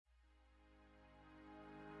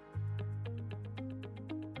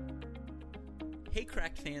Hey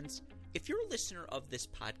Cracked fans, if you're a listener of this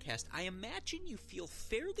podcast, I imagine you feel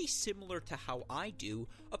fairly similar to how I do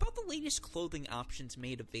about the latest clothing options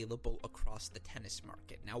made available across the tennis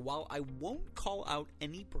market. Now, while I won't call out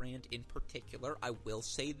any brand in particular, I will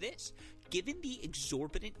say this. Given the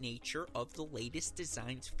exorbitant nature of the latest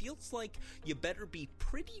designs, feels like you better be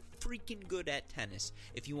pretty freaking good at tennis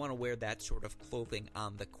if you want to wear that sort of clothing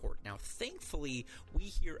on the court. Now, thankfully, we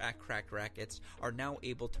here at Cracked Rackets are now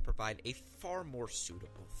able to provide a far more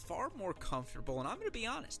suitable, far more comfortable, and I'm going to be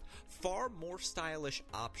honest, far more stylish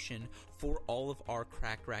option for all of our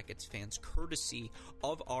Cracked Rackets fans, courtesy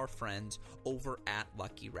of our friends over at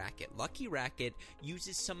Lucky Racket. Lucky Racket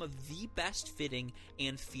uses some of the best fitting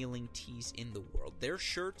and feeling tees in the world. Their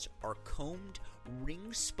shirts are combed,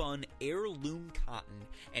 ring-spun heirloom cotton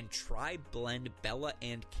and tri-blend Bella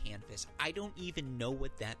and canvas. I don't even know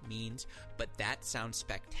what that means, but that sounds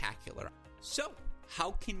spectacular. So,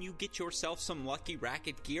 how can you get yourself some Lucky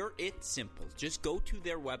Racket gear? It's simple. Just go to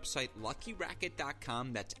their website,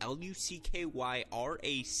 luckyracket.com. That's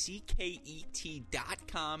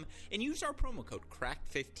LUCKYRACKET.com, and use our promo code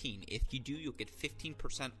CRACKED15. If you do, you'll get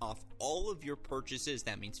 15% off all of your purchases.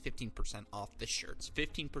 That means 15% off the shirts,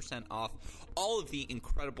 15% off all of the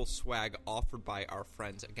incredible swag offered by our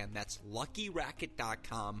friends. Again, that's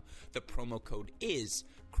luckyracket.com. The promo code is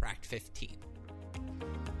CRACKED15.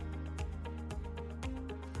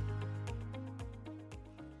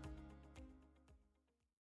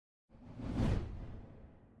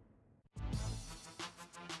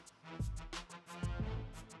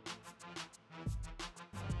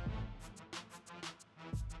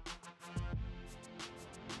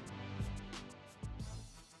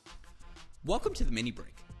 Welcome to the Mini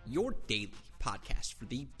Break, your daily podcast for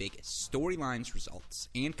the biggest storylines, results,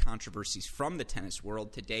 and controversies from the tennis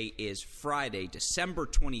world. Today is Friday, December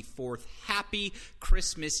 24th. Happy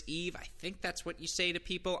Christmas Eve. I think that's what you say to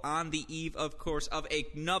people on the eve, of course, of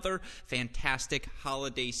another fantastic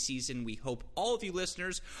holiday season. We hope all of you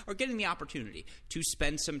listeners are getting the opportunity to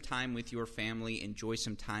spend some time with your family, enjoy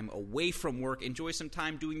some time away from work, enjoy some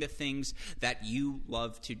time doing the things that you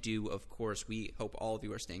love to do. Of course, we hope all of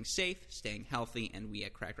you are staying safe, staying healthy, and we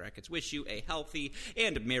at Cracked Rackets wish you a healthy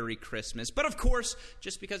and Merry Christmas. But of course,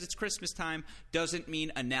 just because it's Christmas time doesn't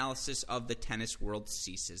mean analysis of the tennis world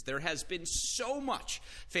ceases. There has been so much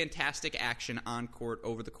fantastic action on court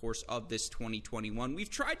over the course of this 2021. We've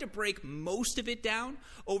tried to break most of it down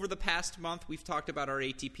over the past month. We've talked about our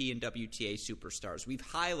ATP and WTA superstars. We've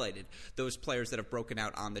highlighted those players that have broken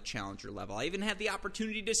out on the challenger level. I even had the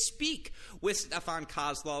opportunity to speak with Stefan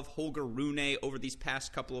Kozlov, Holger Rune over these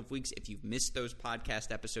past couple of weeks. If you've missed those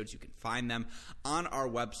podcast episodes, you can find them on our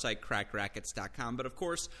website, crackrackets.com. But of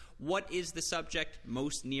course, what is the subject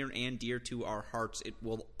most near and dear to our hearts? It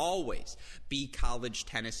will always be college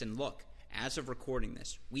tennis. And look, as of recording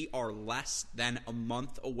this, we are less than a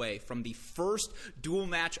month away from the first dual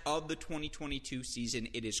match of the 2022 season.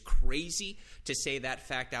 It is crazy to say that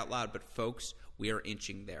fact out loud, but folks, we are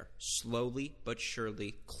inching there, slowly but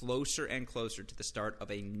surely, closer and closer to the start of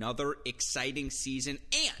another exciting season.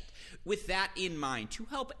 And with that in mind, to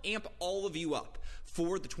help amp all of you up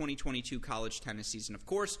for the 2022 college tennis season, of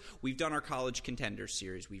course, we've done our College Contenders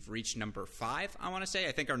series. We've reached number 5, I want to say.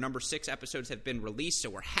 I think our number 6 episodes have been released, so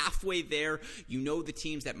we're halfway there. You know the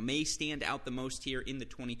teams that may stand out the most here in the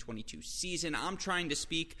 2022 season. I'm trying to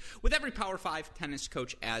speak with every Power 5 tennis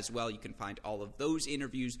coach as well. You can find all of those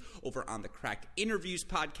interviews over on the Cracked Interviews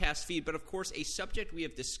podcast feed. But of course, a subject we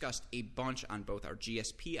have discussed a bunch on both our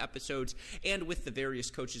GSP episodes and with the various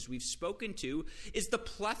coaches we've spoken to is the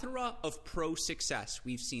plethora of pro success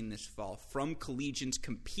we've seen this fall from collegians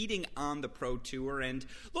competing on the pro tour. And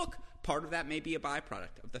look, part of that may be a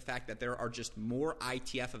byproduct of the fact that there are just more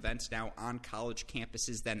ITF events now on college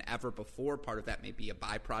campuses than ever before. Part of that may be a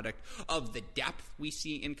byproduct of the depth we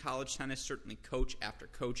see in college tennis. Certainly coach after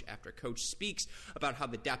coach after coach speaks about how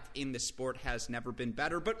the depth in the sport has never been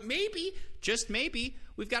better. But maybe, just maybe,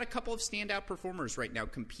 we've got a couple of standout performers right now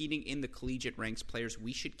competing in the collegiate ranks, players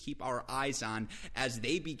we should keep our eyes on as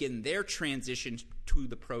they begin their transition to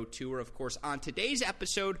the pro tour. Of course, on today's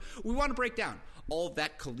episode, we want to break down all of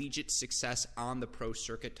that collegiate success on the pro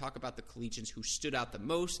circuit, talk about the collegians who stood out the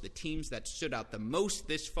most, the teams that stood out the most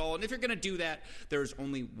this fall. And if you're going to do that, there's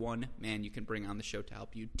only one man you can bring on the show to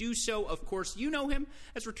help you do so. Of course, you know him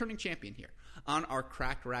as returning champion here on our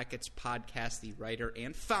Cracked Rackets podcast, the writer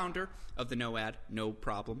and founder of the No Ad, No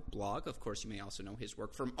Problem blog. Of course, you may also know his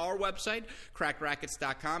work from our website,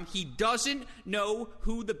 crackrackets.com. He doesn't know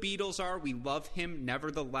who the Beatles are. We love him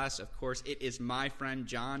nevertheless. Of course, it is my friend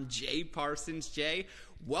John J. Parsons. Jay,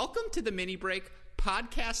 welcome to the Mini Break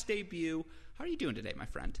podcast debut. How are you doing today, my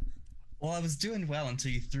friend? Well, I was doing well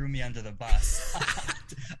until you threw me under the bus.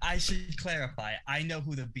 I should clarify. I know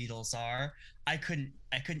who the Beatles are. I couldn't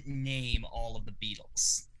name all of the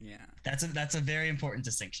Beatles. Yeah. That's a very important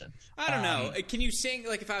distinction. I don't know. Can you sing,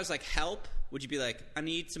 like, if I was like, help, would you be like, I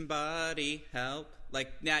need somebody, help?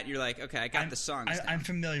 Like, Nat, you're like, okay, I got the songs down. I'm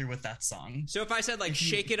familiar with that song. So if I said, like,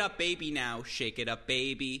 shake it up, baby, now, shake it up,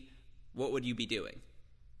 baby, what would you be doing?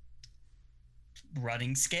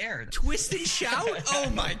 Running scared. Twist and shout? Oh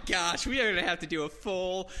my gosh, we are going to have to do a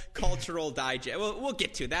full cultural digest. Well, we'll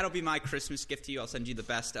get to it. That'll be my Christmas gift to you. I'll send you the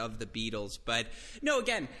best of the Beatles. But no,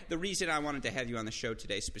 again, the reason I wanted to have you on the show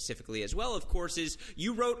today specifically as well, of course, is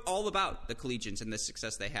you wrote all about the Collegians and the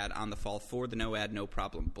success they had on the fall for the No Ad, No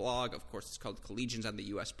Problem blog. Of course, it's called Collegians on the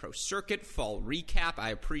U.S. Pro Circuit Fall Recap.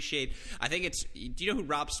 I think it's, do you know who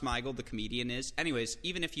Rob Smigel, the comedian, is? Anyways,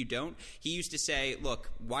 even if you don't, he used to say,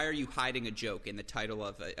 look, why are you hiding a joke in the title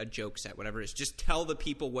of a joke set, whatever it is? Just tell the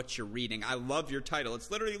people what you're reading. I love your title. It's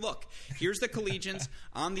literally, look, here's the Collegians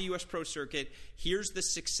on the U.S. Pro Circuit. Here's the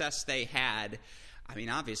success they had. I mean,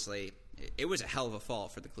 obviously, it was a hell of a fall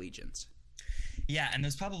for the Collegians. Yeah, and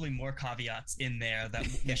there's probably more caveats in there that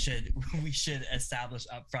we should establish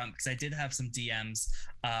up front, because I did have some DMs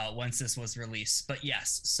once this was released. But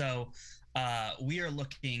yes, so we are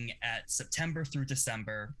looking at September through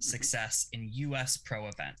December success in U.S. pro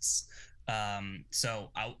events. So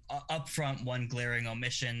up front, one glaring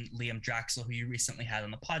omission: Liam Draxel, who you recently had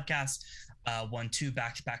on the podcast, won 2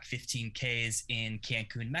 back-to-back 15Ks in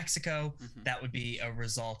Cancun, Mexico. That would be a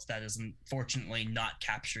result that is unfortunately not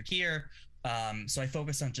captured here. So I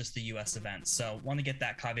focused on just the U.S. events. So want to get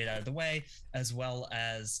that caveat out of the way, as well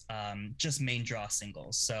as just main draw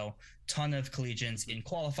singles. So ton of Collegians in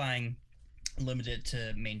qualifying, limited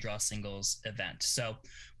to main draw singles event. So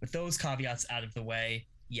with those caveats out of the way,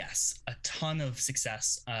 yes, a ton of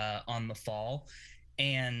success on the fall.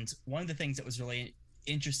 And one of the things that was really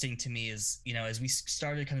interesting to me is, you know, as we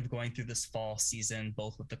started kind of going through this fall season,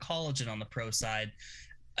 both with the college and on the pro side,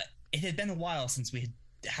 it had been a while since we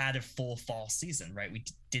had a full fall season, right? We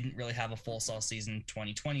didn't really have a full fall season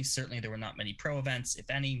 2020. Certainly there were not many pro events, if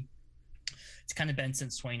any. It's kind of been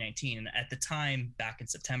since 2019. And at the time, back in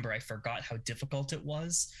September, I forgot how difficult it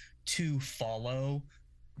was to follow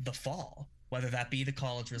the fall, whether that be the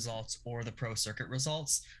college results or the pro circuit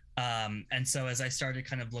results. And so as I started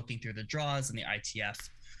kind of looking through the draws and the ITF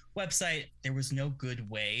website, there was no good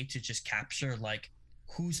way to just capture like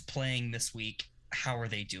who's playing this week, how are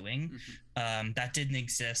they doing? That didn't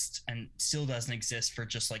exist and still doesn't exist for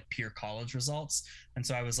just like pure college results. And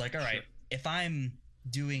so I was like, all right, if I'm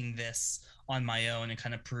doing this on my own and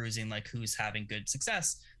kind of perusing like who's having good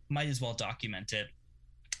success, might as well document it.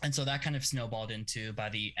 And so that kind of snowballed into, by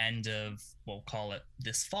the end of, we'll call it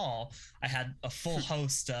this fall, I had a full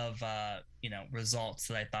host of, results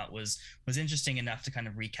that I thought was interesting enough to kind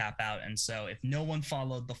of recap out. And so if no one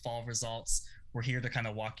followed the fall results, we're here to kind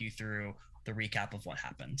of walk you through the recap of what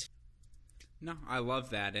happened. No, I love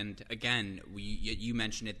that. And again, you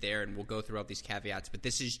mentioned it there, and we'll go through all these caveats, but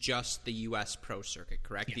this is just the U.S. Pro Circuit,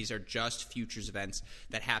 correct? Yeah. These are just futures events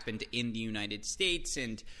that happened in the United States.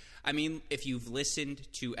 And I mean, if you've listened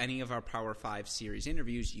to any of our Power 5 series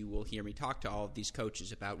interviews, you will hear me talk to all of these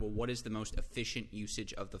coaches about, well, what is the most efficient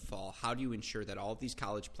usage of the fall? How do you ensure that all of these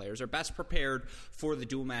college players are best prepared for the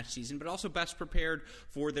dual match season, but also best prepared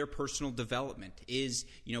for their personal development? Is,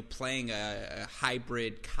 playing a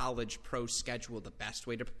hybrid college pro schedule the best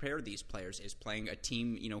way to prepare these players? Is playing a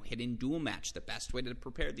team, hidden dual match the best way to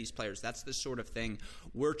prepare these players? That's the sort of thing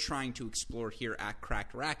we're trying to explore here at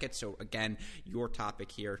Cracked Racquet. So again, your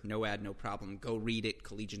topic here, No Ad, No Problem. Go read it.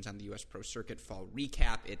 Collegians on the U.S. Pro Circuit Fall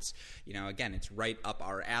Recap. It's, again, it's right up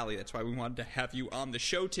our alley. That's why we wanted to have you on the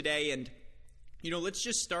show today. And, let's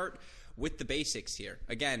just start with the basics here.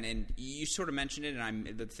 Again, and you sort of mentioned it, and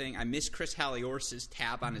I miss Chris Hallior's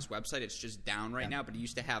tab on his website. It's just down right now, but he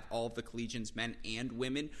used to have all of the Collegians, men and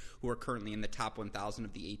women, who are currently in the top 1,000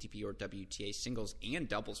 of the ATP or WTA singles and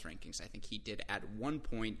doubles rankings. I think he did at one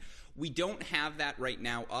point. We don't have that right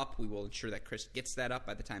now up. We will ensure that Chris gets that up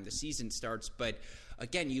by the time the season starts. But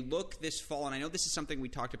again, you look this fall, and I know this is something we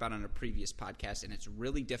talked about on a previous podcast, and it's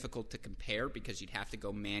really difficult to compare because you'd have to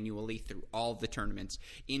go manually through all of the tournaments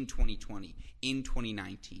in 2020, in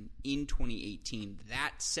 2019, in 2018.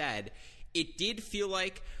 That said, it did feel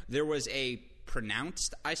like there was a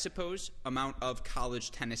pronounced, I suppose, amount of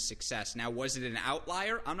college tennis success. Now, was it an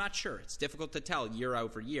outlier? I'm not sure. It's difficult to tell year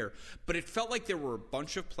over year, but it felt like there were a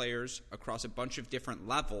bunch of players across a bunch of different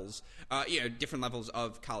levels, different levels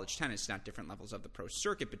of college tennis, not different levels of the pro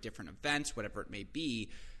circuit, but different events, whatever it may be,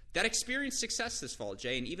 that experienced success this fall,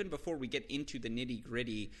 Jay, and even before we get into the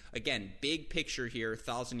nitty-gritty, again, big picture here,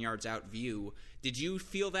 1,000 yards out view, did you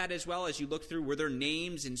feel that as well as you looked through? Were there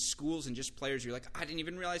names and schools and just players you're like, I didn't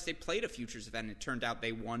even realize they played a Futures event, and it turned out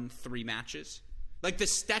they won 3 matches? Like the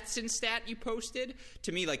Stetson stat you posted,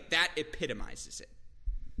 to me, like that epitomizes it.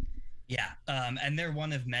 Yeah, and they're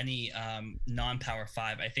one of many non-Power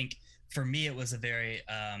 5. I think for me, it was a very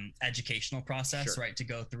educational process, Sure. right, to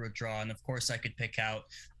go through a draw. And of course, I could pick out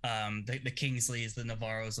the Kingsleys, the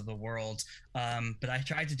Navarros of the world. But I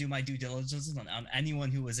tried to do my due diligence on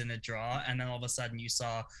anyone who was in a draw. And then all of a sudden you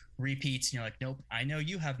saw repeats and you're like, nope, I know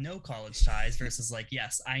you have no college ties versus like,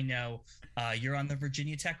 yes, I know you're on the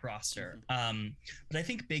Virginia Tech roster. But I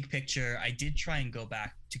think big picture, I did try and go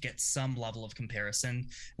back to get some level of comparison.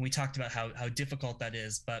 And we talked about how difficult that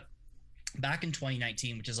is. But back in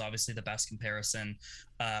 2019, which is obviously the best comparison,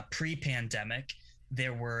 pre-pandemic,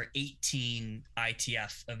 there were 18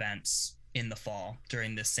 ITF events in the fall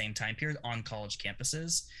during this same time period on college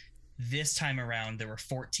campuses. This time around, there were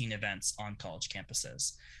 14 events on college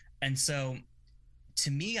campuses. And so to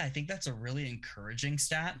me, I think that's a really encouraging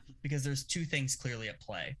stat because there's 2 things clearly at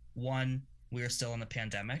play. 1, we are still in the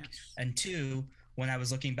pandemic. Yes. And 2, when I was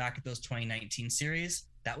looking back at those 2019 series,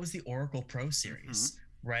 that was the Oracle Pro Series.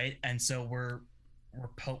 Right. And so we're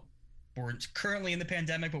currently in the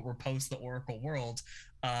pandemic, but we're post the Oracle world.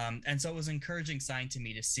 And so it was an encouraging sign to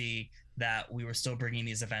me to see that we were still bringing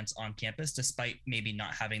these events on campus, despite maybe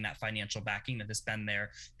not having that financial backing that has been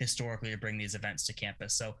there historically to bring these events to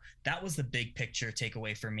campus. So that was the big picture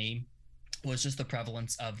takeaway for me, was just the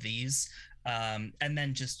prevalence of these. And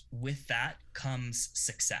then just with that comes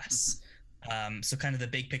success. So kind of the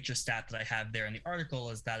big picture stat that I have there in the article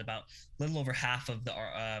is that about a little over half of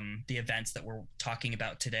the events that we're talking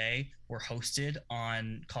about today were hosted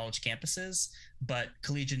on college campuses, but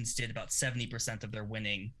Collegians did about 70% of their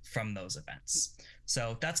winning from those events.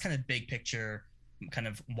 So that's kind of big picture, kind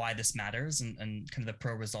of why this matters and kind of the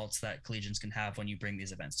pro results that Collegians can have when you bring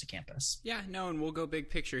these events to campus. Yeah, no, and we'll go big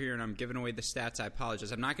picture here, and I'm giving away the stats. I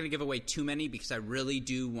apologize. I'm not going to give away too many because I really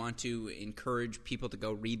do want to encourage people to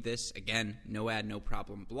go read this. Again, no ad, no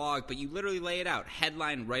problem blog, but you literally lay it out.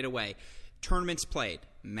 Headline right away. Tournaments played.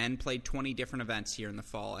 Men played 20 different events here in the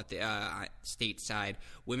fall at the state side.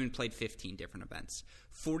 Women played 15 different events.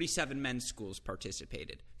 47 men's schools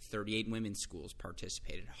participated. 38 women's schools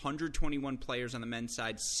participated. 121 players on the men's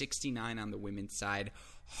side, 69 on the women's side.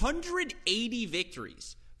 180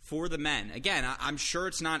 victories for the men. Again, I'm sure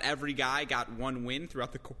it's not every guy got one win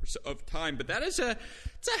throughout the course of time, but that is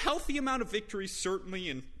it's a healthy amount of victories, certainly.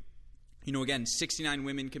 And again, 69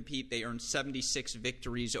 women compete. They earned 76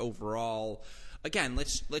 victories overall. Again,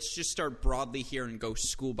 let's just start broadly here and go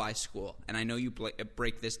school by school. And I know you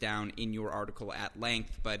break this down in your article at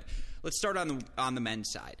length, but let's start on the men's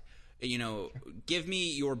side. Give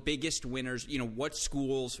me your biggest winners. What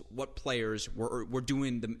schools, what players were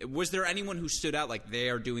doing was there anyone who stood out like they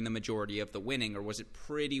are doing the majority of the winning, or was it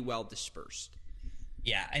pretty well dispersed?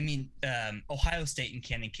 Yeah, I mean, Ohio State and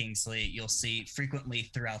Cannon Kingsley, you'll see frequently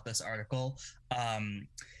throughout this article.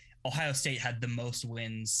 Ohio State had the most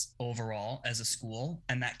wins overall as a school,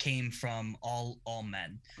 and that came from all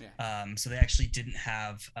men. Yeah. So they actually didn't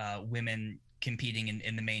have women competing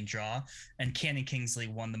in the main draw, and Cannon Kingsley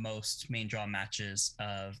won the most main draw matches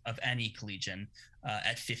of any collegian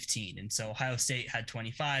at 15. And so Ohio State had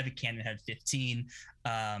 25, and Cannon had 15.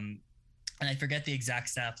 And I forget the exact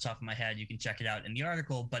stat off the top of my head. You can check it out in the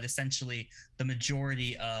article, but essentially the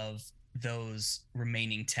majority of those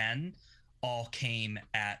remaining 10 all came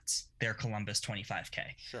at their Columbus 25K.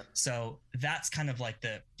 Sure. So that's kind of like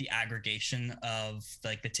the aggregation of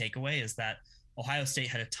like the takeaway is that Ohio State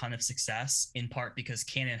had a ton of success, in part because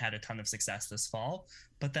Cannon had a ton of success this fall.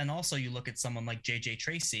 But then also you look at someone like JJ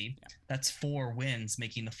Tracy, that's 4 wins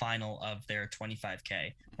making the final of their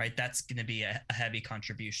 25K, right? That's going to be a heavy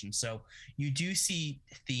contribution. So you do see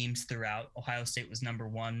themes throughout. Ohio State was number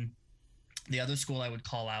 1. The other school I would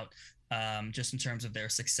call out, just in terms of their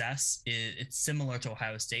success, it's similar to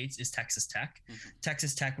Ohio State's, is Texas Tech. Mm-hmm.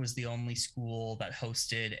 Texas Tech was the only school that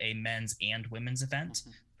hosted a men's and women's event.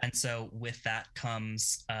 Mm-hmm. And so with that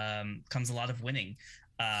comes a lot of winning.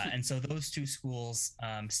 And so those 2 schools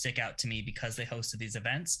stick out to me because they hosted these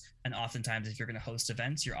events. And oftentimes, if you're going to host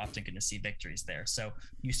events, you're often going to see victories there. So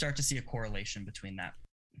you start to see a correlation between that.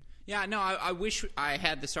 Yeah, no, I wish I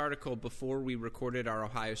had this article before we recorded our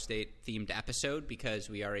Ohio State-themed episode, because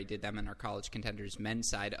we already did them in our College Contenders men's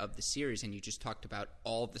side of the series, and you just talked about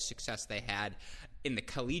all of the success they had in the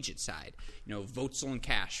collegiate side. Voetzel and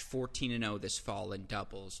Cash, 14-0 this fall in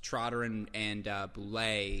doubles. Trotter and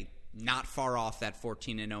Boulay, not far off that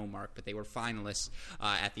 14-0 mark, but they were finalists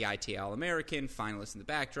at the ITA All-American, finalists in the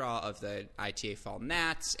backdraw of the ITA Fall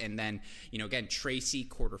Nats, and then, again, Tracy,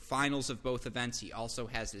 quarterfinals of both events. He also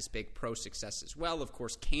has this big pro success as well. Of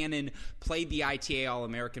course, Cannon played the ITA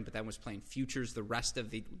All-American, but then was playing Futures the rest of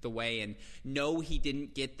the way, and no, he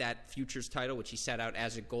didn't get that Futures title, which he set out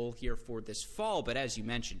as a goal here for this fall, but as you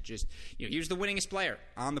mentioned, just, he was the winningest player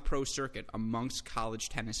on the pro circuit amongst college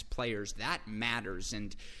tennis players. That matters,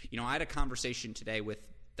 and, I had a conversation today with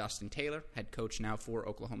Dustin Taylor, head coach now for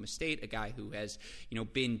Oklahoma State, a guy who has,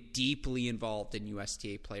 been deeply involved in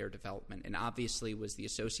USTA player development and obviously was the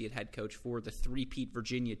associate head coach for the three-peat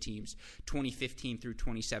Virginia teams 2015 through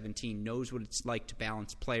 2017, knows what it's like to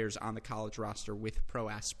balance players on the college roster with pro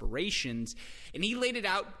aspirations. And he laid it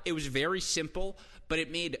out. It was very simple, but it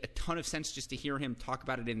made a ton of sense just to hear him talk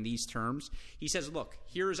about it in these terms. He says, look,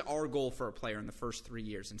 here's our goal for a player in the first 3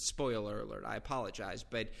 years. And spoiler alert, I apologize,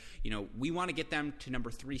 but, we want to get them to number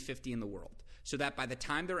 350 in the world so that by the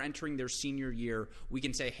time they're entering their senior year, we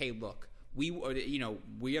can say, hey, look,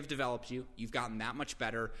 we have developed you. You've gotten that much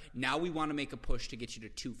better. Now we want to make a push to get you to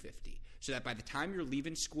 250. So that by the time you're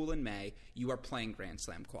leaving school in May, you are playing Grand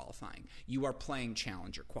Slam qualifying. You are playing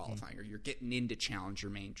Challenger qualifying, or you're getting into Challenger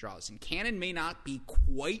main draws. And Cannon may not be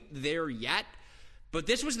quite there yet, but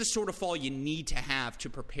this was the sort of fall you need to have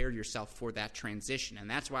to prepare yourself for that transition. And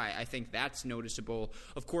that's why I think that's noticeable.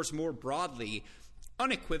 Of course, more broadly,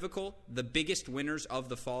 unequivocal, the biggest winners of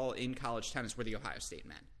the fall in college tennis were the Ohio State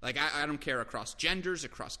men. Like, I don't care across genders,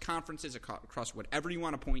 across conferences, across whatever you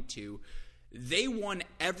want to point to. They won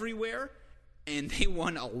everywhere, and they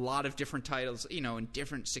won a lot of different titles, and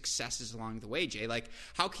different successes along the way, Jay. Like,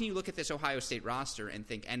 how can you look at this Ohio State roster and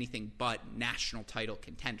think anything but national title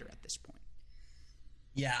contender at this point?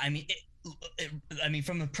 Yeah,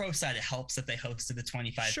 from the pro side, it helps that they hosted the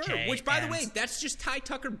 25K. Sure, which, by the way, that's just Ty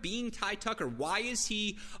Tucker being Ty Tucker. Why is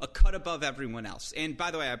he a cut above everyone else? And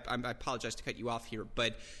by the way, I apologize to cut you off here,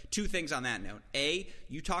 but two things on that note. A,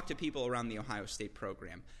 you talk to people around the Ohio State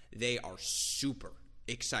program. They are super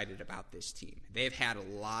excited about this team. They've had a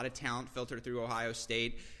lot of talent filter through Ohio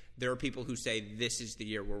State. There are people who say this is the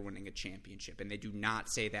year we're winning a championship, and they do not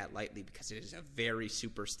say that lightly because it is a very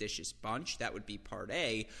superstitious bunch. That would be part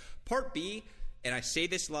A. Part B, and I say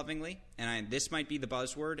this lovingly, and this might be the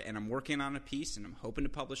buzzword, and I'm working on a piece, and I'm hoping to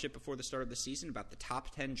publish it before the start of the season about the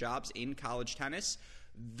top 10 jobs in college tennis.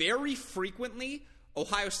 Very frequently,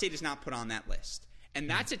 Ohio State is not put on that list. And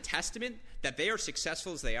that's a testament that they are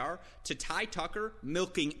successful as they are to Ty Tucker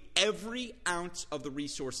milking every ounce of the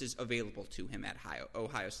resources available to him at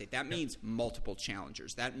Ohio State. That means multiple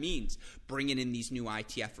challengers. That means bringing in these new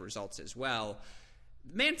ITF results as well.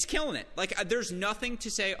 Man's killing it. Like, there's nothing to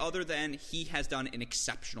say other than he has done an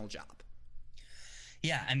exceptional job.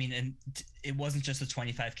 Yeah, and it wasn't just the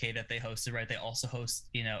 25K that they hosted, right? They also host,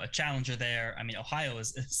 a challenger there. Ohio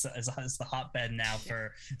is the hotbed now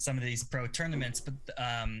for some of these pro tournaments, but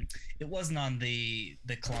it wasn't on the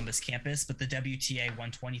Columbus campus, but the WTA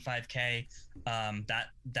 125K,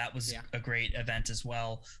 that was a great event as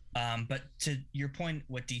well. But to your point,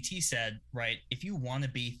 what DT said, right? If you want to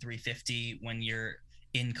be 350 when you're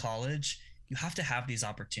in college, you have to have these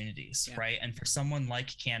opportunities, right? And for someone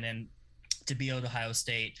like Cannon to be at Ohio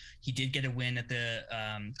State, he did get a win at the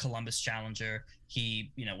Columbus Challenger.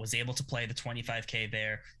 He, was able to play the 25K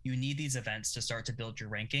there. You need these events to start to build your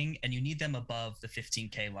ranking, and you need them above the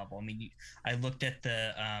 15K level. I looked at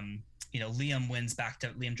the, Liam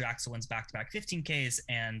Draxel wins back-to-back 15Ks,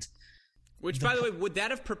 and which, by the way, would that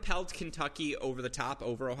have propelled Kentucky over the top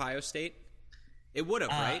over Ohio State? It would have,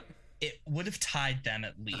 right? It would have tied them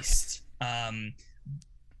at least. Okay.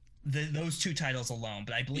 Those two titles alone,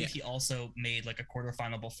 but I believe he also made like a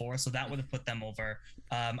quarterfinal before, so that would have put them over.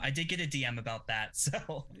 I did get a DM about that,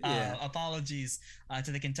 so apologies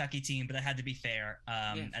to the Kentucky team, but I had to be fair.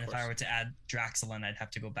 And if I were to add Draxel in, I'd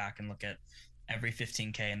have to go back and look at every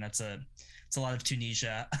 15K, and it's a lot of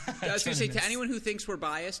Tunisia. I was going to say, to anyone who thinks we're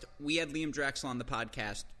biased, we had Liam Draxel on the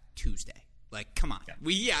podcast Tuesday. Like, come on.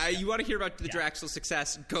 You want to hear about the Draxel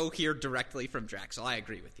success, go hear directly from Draxel. I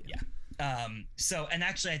agree with you. Yeah. And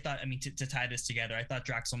actually I thought, to tie this together, I thought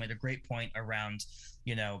Draxel made a great point around,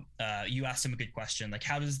 you asked him a good question. Like,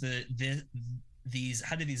 how does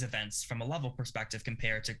how do these events from a level perspective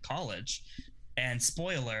compare to college? And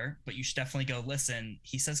spoiler, but you should definitely go listen.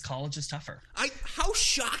 He says college is tougher. How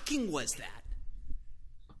shocking was that?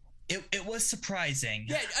 It was surprising.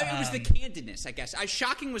 Yeah, it was the candidness, I guess.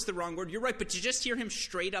 Shocking was the wrong word. You're right, but to just hear him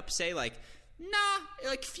straight up say, like, nah,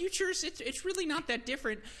 like futures, it's really not that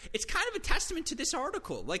different. It's kind of a testament to this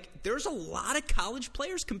article. Like, there's a lot of college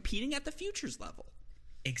players competing at the futures level.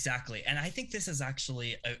 Exactly. And I think this is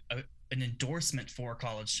actually an endorsement for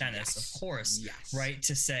college tennis, Yes. of course, Yes. right?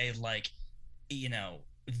 To say, like,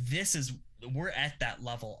 we're at that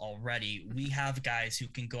level already. We have guys who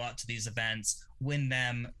can go out to these events, win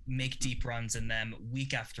them, make deep runs in them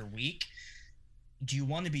week after week. Do you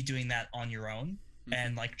want to be doing that on your own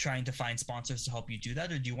and like trying to find sponsors to help you do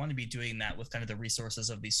that? Or do you want to be doing that with kind of the resources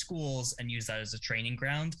of these schools and use that as a training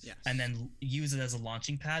ground and then use it as a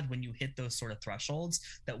launching pad when you hit those sort of thresholds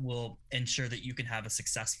that will ensure that you can have a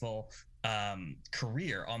successful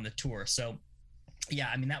career on the tour? So yeah,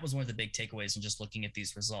 I mean, that was one of the big takeaways in just looking at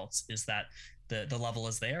these results, is that the level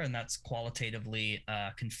is there, and that's qualitatively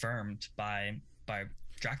confirmed by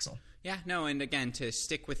Draxl. Yeah, no, and again, to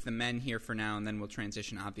stick with the men here for now, and then we'll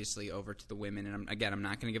transition, obviously, over to the women. And I'm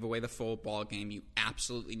not going to give away the full ball game. You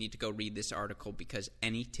absolutely need to go read this article, because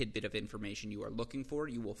any tidbit of information you are looking for,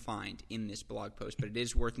 you will find in this blog post. But it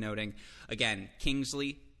is worth noting, again,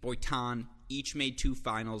 Kingsley, Boitan each made 2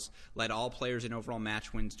 finals, led all players in overall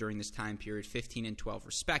match wins during this time period, 15 and 12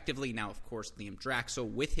 respectively. Now, of course, Liam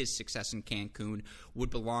Draxl, with his success in Cancun, would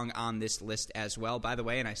belong on this list as well. By the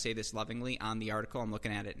way, and I say this lovingly, on the article, I'm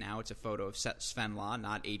looking at it now, it's a photo of Sven Law,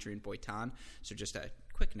 not Adrian Boitan. So just a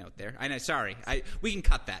quick note there. I know, sorry. We can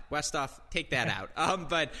cut that. Westhoff, take that out.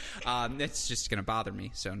 But it's just going to bother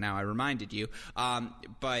me, so now I reminded you.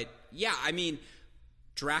 But, yeah, I mean,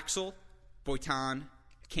 Draxl, Boitan,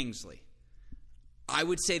 Kingsley. I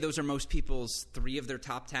would say those are most people's 3 of their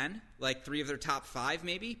top 10, like 3 of their top 5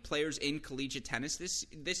 maybe, players in collegiate tennis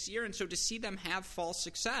this year. And so to see them have false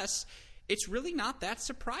success, it's really not that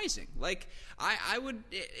surprising. Like, I would,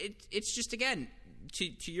 it's just, again,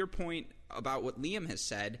 to your point about what Liam has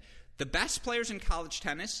said, the best players in college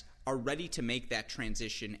tennis are ready to make that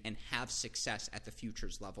transition and have success at the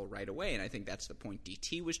futures level right away. And I think that's the point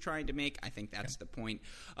DT was trying to make. I think that's the point,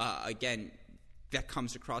 again, that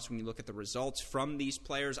comes across when you look at the results from these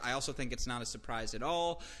players. I also think it's not a surprise at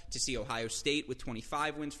all to see Ohio State with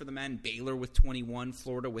 25 wins for the men, Baylor with 21,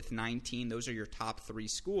 Florida with 19. Those are your top 3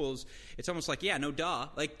 schools. It's almost like, yeah, no duh.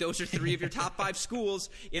 Like, those are 3 of your top 5 schools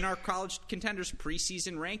in our college contenders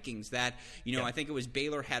preseason rankings that, I think it was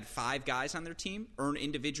Baylor had 5 guys on their team earn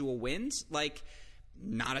individual wins. Like,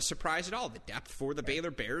 not a surprise at all. The depth for the Baylor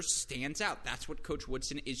Bears stands out. That's what Coach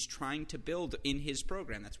Woodson is trying to build in his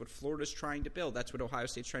program. That's what Florida's trying to build. That's what Ohio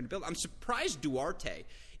State's trying to build. I'm surprised Duarte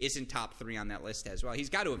isn't top 3 on that list as well. He's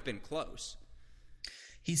got to have been close.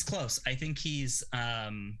 He's close. I think he's I'll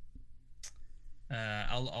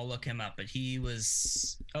look him up, but he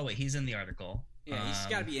was he's in the article. Yeah, he's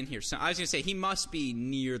got to be in here. So I was going to say he must be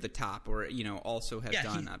near the top, or also have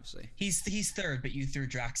done. Obviously, he's 3rd, but you threw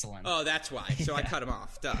Draxl in. Oh, that's why. So I cut him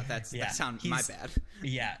off. Duh. That sounds my bad.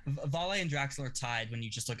 Yeah, Vale and Draxl are tied when you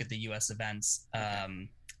just look at the U.S. events.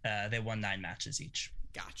 They won 9 matches each.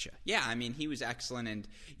 Gotcha. Yeah, I mean, he was excellent. And,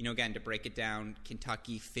 again, to break it down,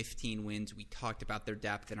 Kentucky, 15 wins. We talked about their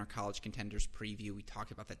depth in our college contenders preview. We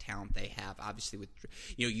talked about the talent they have. Obviously, with,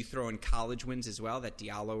 you throw in college wins as well that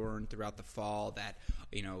Diallo earned throughout the fall, that,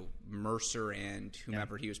 Mercer and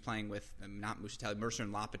whomever he was playing with, not Musatelli, Mercer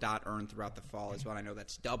and Lapidat earned throughout the fall as well. I know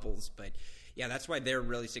that's doubles, but yeah, that's why they're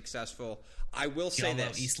really successful. I will say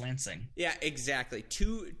this. East Lansing. Yeah, exactly.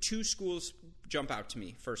 Two schools jump out to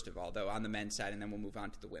me, first of all, though, on the men's side, and then we'll move on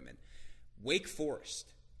to the women. Wake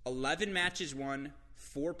Forest, 11 matches won,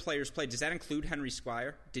 4 players played. Does that include Henry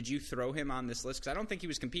Squire? Did you throw him on this list? Because I don't think he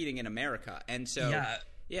was competing in America. And so,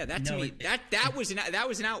 that was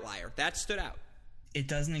an outlier. That stood out. It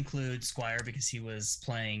doesn't include Squire because he was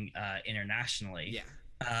playing internationally. Yeah.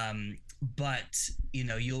 But,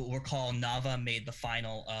 you'll recall Nava made the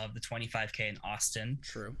final of the 25K in Austin.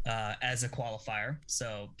 True. As a qualifier.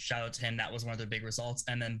 So shout out to him. That was one of their big results.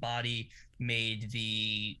 And then Body made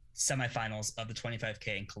the semifinals of the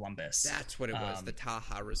 25K in Columbus. That's what it was, the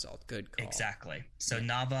Taha result. Good call. Exactly. So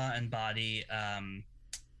Nava and Body,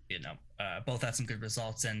 both had some good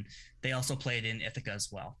results. And they also played in Ithaca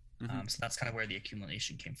as well. So that's kind of where the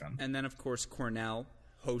accumulation came from. And then, of course, Cornell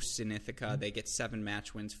hosts in Ithaca. They get 7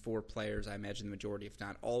 match wins, 4 players. I imagine the majority, if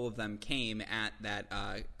not all of them, came at that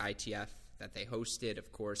ITF that they hosted,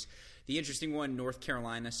 of course. The interesting one, North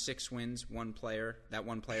Carolina, 6 wins, 1 player. That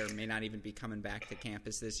 1 player may not even be coming back to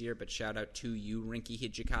campus this year, but shout out to you, Rinky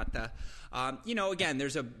Hijikata. Again,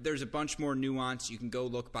 there's a bunch more nuance. You can go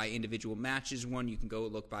look by individual matches won. You can go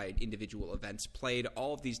look by individual events played.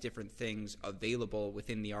 All of these different things available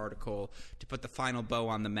within the article to put the final bow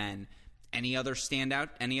on the men. Any other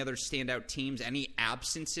standout teams? Any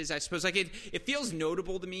absences? I suppose it feels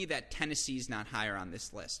notable to me that Tennessee's not higher on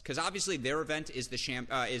this list because obviously their event is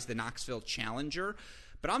the Knoxville Challenger,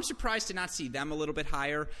 but I'm surprised to not see them a little bit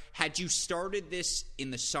higher. Had you started this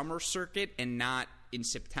in the summer circuit and not in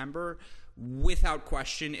September, without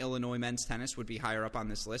question, Illinois men's tennis would be higher up on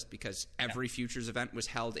this list because every Futures event was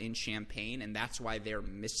held in Champaign, and that's why they're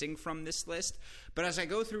missing from this list. But as I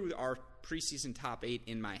go through our preseason top 8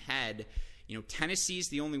 in my head, Tennessee's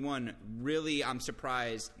the only one really I'm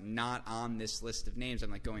surprised not on this list of names.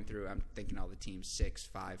 I'm going through, I'm thinking all the teams 6,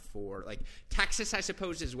 5, 4. Texas, I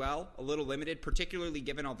suppose, as well, a little limited, particularly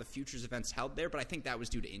given all the Futures events held there, but I think that was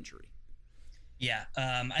due to injury. Yeah,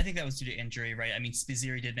 I think that was due to injury, right? I mean,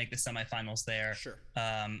 Spizzirri did make the semifinals there. Sure.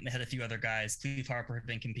 They had a few other guys. Cleve Harper had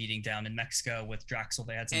been competing down in Mexico with Draxel.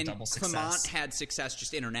 They had some double success. And Clement had success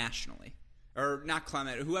just internationally. Or not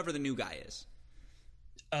Clement, whoever the new guy is.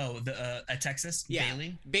 Oh, at Texas? Yeah.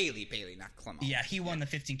 Bailey, not Clement. Yeah, he won the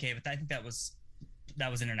 15K, but I think that was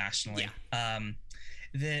internationally. Yeah.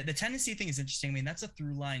 The Tennessee thing is interesting. I mean, that's a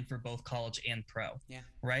through line for both college and pro. Yeah.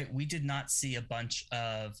 Right? We did not see a bunch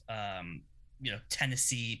of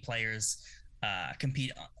Tennessee players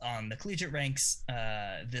compete on the collegiate ranks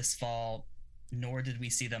this fall, nor did we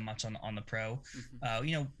see them much on the pro.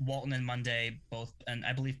 Mm-hmm. Walton and Monday both, and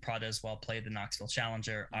I believe Prada as well, played the Knoxville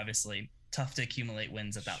Challenger. Obviously tough to accumulate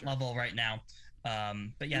wins at that level right now.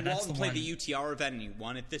 But yeah, that's Walton the played one. The UTR event and he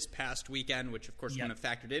won it this past weekend, which of course wouldn't have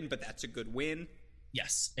factored in, but that's a good win.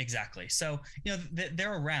 Yes, exactly. So,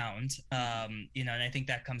 they're around, and I think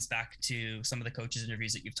that comes back to some of the coaches'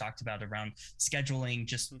 interviews that you've talked about around scheduling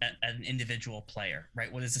just at an individual player, right?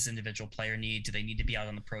 What does this individual player need? Do they need to be out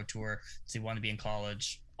on the pro tour? Do they want to be in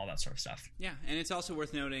college? All that sort of stuff. Yeah, and it's also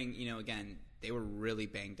worth noting, again, they were really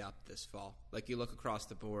banged up this fall. You look across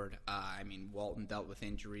the board, Walton dealt with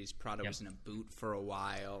injuries. Prada was in a boot for a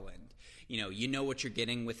while, and you know what you're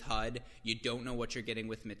getting with HUD. You don't know what you're getting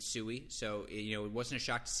with Mitsui. So, it wasn't a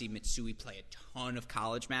shock to see Mitsui play a ton of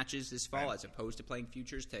college matches this fall as opposed to playing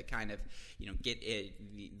Futures to kind of, get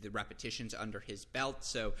the repetitions under his belt.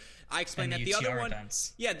 So I explained that. The other one,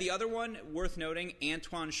 the other one worth noting,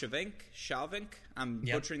 Antoine Chavink. I'm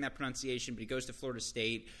butchering that pronunciation, but he goes to Florida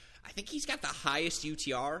State. I think he's got the highest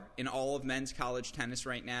UTR in all of men's college tennis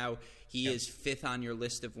right now. He is 5th on your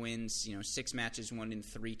list of wins, 6 matches won in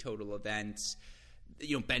 3 total events.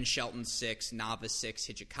 Ben Shelton 6, Nava 6,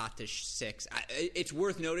 Hijikata 6. It's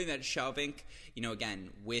worth noting that Chavink,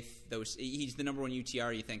 again, with those, he's the number 1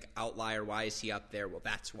 UTR. You think, outlier, why is he up there? Well,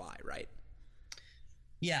 that's why, right?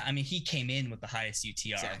 Yeah, I mean, he came in with the highest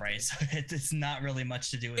UTR, right? So it's not really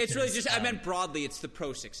much to do with It's really just, I meant broadly, it's the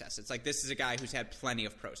pro success. It's this is a guy who's had plenty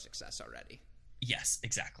of pro success already. Yes,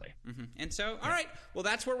 exactly. Mm-hmm. And so, all right, well,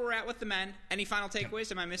 that's where we're at with the men. Any final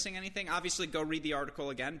takeaways? Am I missing anything? Obviously, go read the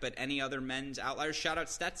article again, but any other men's outliers? Shout out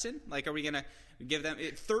Stetson. Are we going to give them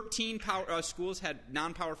 13 schools had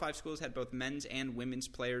non-Power 5 schools had both men's and women's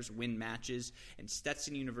players win matches, and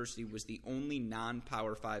Stetson University was the only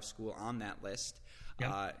non-Power 5 school on that list.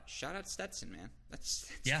 Shout out Stetson, man.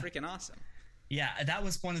 That's freaking awesome. Yeah, that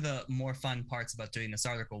was one of the more fun parts about doing this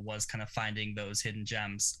article was kind of finding those hidden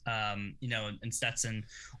gems. And Stetson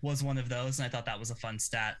was one of those, and I thought that was a fun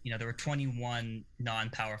stat. There were 21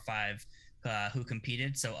 non-Power 5 who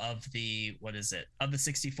competed. So of the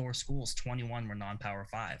 64 schools, 21 were non-Power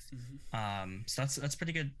 5. Mm-hmm. So that's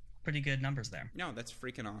pretty good numbers there. No, that's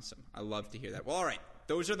freaking awesome. I love to hear that. Well, all right,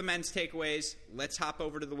 those are the men's takeaways. Let's hop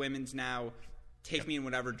over to the women's now. Take me in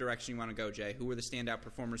whatever direction you want to go, Jay. Who were the standout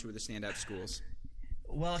performers? Who were the standout schools?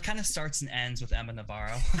 Well, it kind of starts and ends with Emma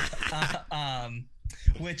Navarro,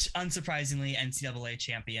 which unsurprisingly, NCAA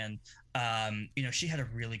champion. She had a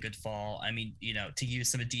really good fall. I mean, to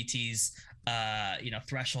use some of DT's,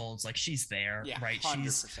 thresholds, she's there, right? 100%.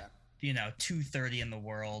 She's, 230 in the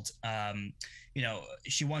world.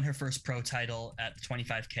 She won her first pro title at the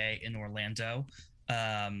 25K in Orlando.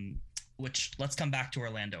 Which let's come back to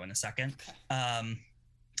Orlando in a second.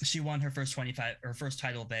 She won her first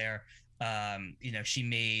title there. She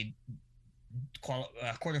made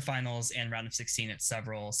quarterfinals and round of 16 at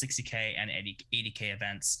several 60K and 80K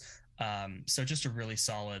events. So just a really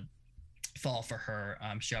solid fall for her.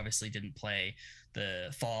 She obviously didn't play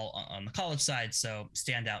the fall on the college side, so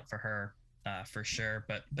stand out for her for sure,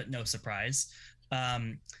 but no surprise.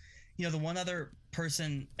 The one other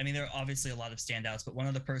person, there are obviously a lot of standouts, but one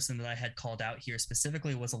other person that I had called out here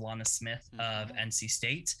specifically was Alana Smith of NC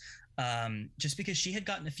State, just because she had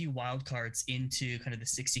gotten a few wild cards into kind of the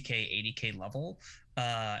 60K, 80K level,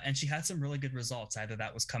 and she had some really good results. Either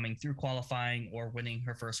that was coming through qualifying or winning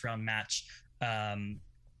her first round match.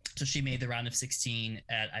 So she made the round of 16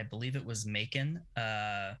 at, I believe it was Macon.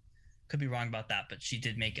 Could be wrong about that, but she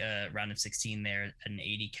did make a round of 16 there at an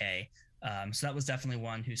 80K. So that was definitely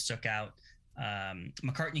one who stuck out.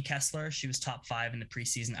 McCartney Kessler, she was top 5 in the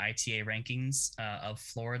preseason ITA rankings of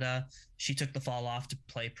Florida. She took the fall off to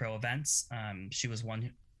play pro events. She was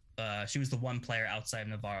the one player outside of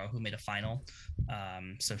Navarro who made a final.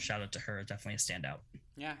 So shout out to her. Definitely a standout.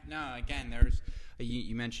 Yeah, no, again, there's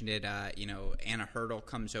you mentioned it, Anna Hurdle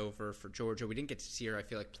comes over for Georgia. We didn't get to see her, I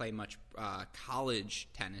feel like, play much college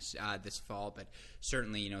tennis this fall, but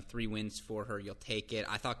certainly, 3 wins for her, you'll take it.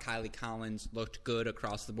 I thought Kylie Collins looked good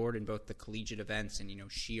across the board in both the collegiate events, and,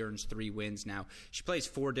 she earns 3 wins now. She plays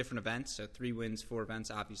 4 different events, so 3 wins, 4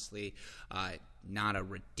 events, obviously not a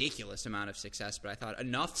ridiculous amount of success, but I thought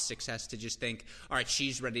enough success to just think, all right,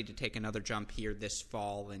 she's ready to take another jump here this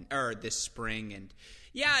fall or this spring. And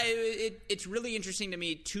yeah, it's really interesting to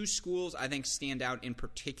me. 2 schools I think stand out in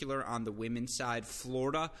particular on the women's side.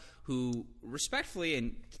 Florida, who respectfully,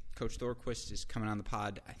 and Coach Thorquist is coming on the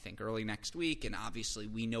pod, I think, early next week, and obviously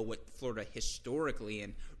we know what Florida historically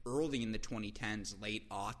and early in the 2010s, late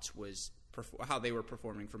aughts, was how they were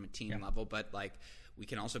performing from a team level. But we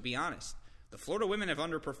can also be honest. The Florida women have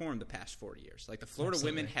underperformed the past 4 years. The Florida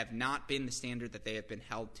women have not been the standard that they have been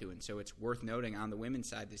held to. And so it's worth noting on the women's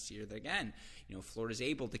side this year that, again, Florida's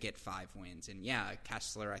able to get 5 wins. And, yeah,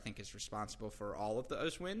 Kessler, I think, is responsible for all of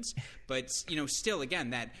those wins. But, still, again,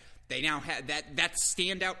 that they now have that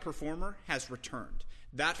standout performer has returned.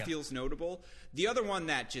 That feels notable. The other one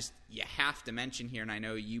that just you have to mention here, and I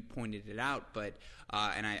know you pointed it out, but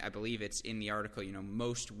and I believe it's in the article,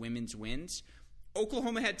 most women's wins.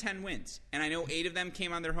 Oklahoma had 10 wins, and I know 8 of them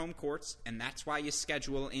came on their home courts, and that's why you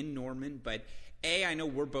schedule in Norman. But A, I know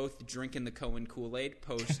we're both drinking the Cohen Kool-Aid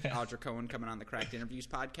post Audra Cohen coming on the Cracked Interviews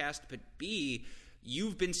podcast, but B,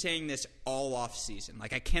 you've been saying this all off season.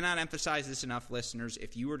 I cannot emphasize this enough, listeners.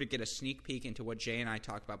 If you were to get a sneak peek into what Jay and I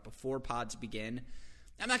talked about before pods begin,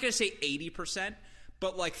 I'm not going to say 80%,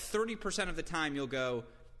 but 30% of the time you'll go,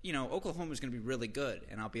 Oklahoma's going to be really good.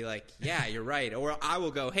 And I'll be like, yeah, you're right. Or I will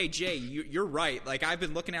go, hey, Jay, you're right. I've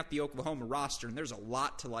been looking at the Oklahoma roster, and there's a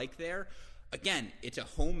lot to like there. Again, it's a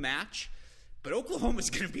home match, but Oklahoma's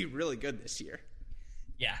going to be really good this year.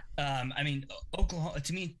 Yeah. Oklahoma,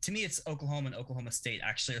 to me, it's Oklahoma and Oklahoma State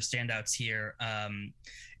actually are standouts here. And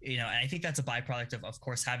I think that's a byproduct of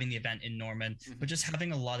course, having the event in Norman, but just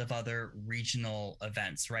having a lot of other regional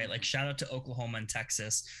events, right? Shout out to Oklahoma and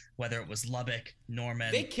Texas, whether it was Lubbock,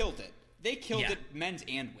 Norman. They killed it. They killed it, men's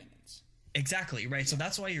and women's. Exactly, right? So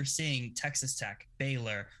that's why you're seeing Texas Tech,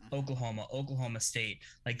 Baylor, Oklahoma, Oklahoma State.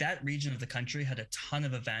 That region of the country had a ton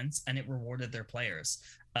of events, and it rewarded their players.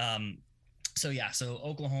 So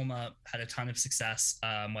Oklahoma had a ton of success,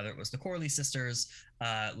 whether it was the Corley sisters,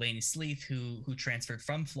 Lainey Sleeth, who transferred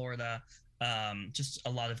from Florida, just a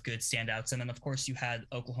lot of good standouts. And then, of course, you had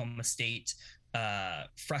Oklahoma State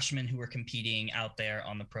freshmen who were competing out there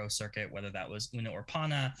on the pro circuit, whether that was Una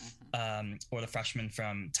Orpana or the freshman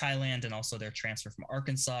from Thailand, and also their transfer from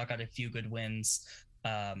Arkansas got a few good wins.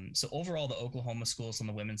 So overall, the Oklahoma schools on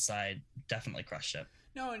the women's side definitely crushed it.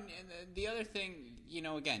 No, and the other thing,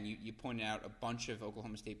 again, you pointed out a bunch of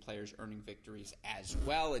Oklahoma State players earning victories as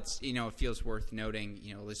well. It's, it feels worth noting,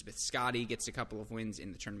 Elizabeth Scotty gets a couple of wins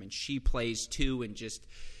in the tournament she plays too, and just,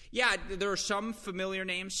 yeah, there are some familiar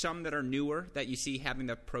names, some that are newer that you see having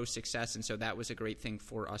the pro success, and so that was a great thing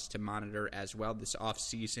for us to monitor as well this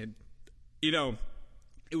offseason.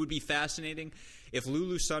 It would be fascinating if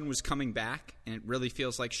Lulu Sun was coming back, and it really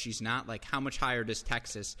feels like she's not. How much higher does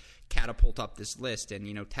Texas catapult up this list?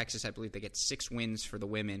 And, Texas, I believe they get 6 wins for the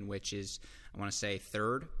women, which is, I want to say,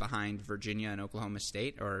 3rd behind Virginia and Oklahoma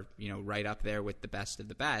State, or, right up there with the best of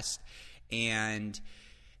the best. And,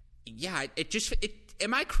 yeah,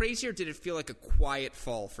 am I crazy, or did it feel like a quiet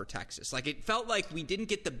fall for Texas? It felt like we didn't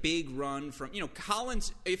get the big run from,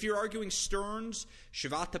 Collins. If you're arguing Stearns,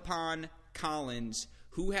 Shivatapan, Collins,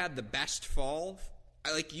 who had the best fall,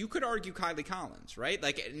 you could argue Kylie Collins, right?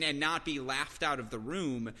 And not be laughed out of the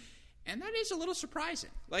room. And that is a little surprising.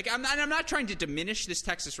 I'm not trying to diminish this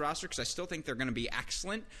Texas roster, because I still think they're going to be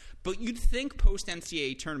excellent. But you'd think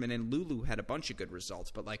post-NCAA tournament, and Lulu had a bunch of good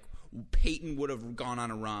results, but Peyton would have gone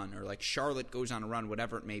on a run, or Charlotte goes on a run,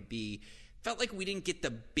 whatever it may be. Felt like we didn't get the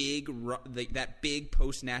that big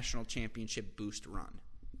post-national championship boost run.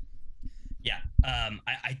 Yeah,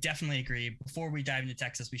 I definitely agree. Before we dive into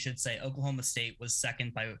Texas, we should say Oklahoma State was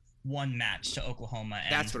second by 1 match to Oklahoma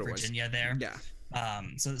and Virginia there. Yeah.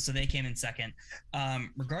 So they came in second.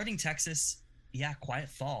 Regarding Texas, yeah, quiet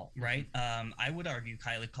fall, right? I would argue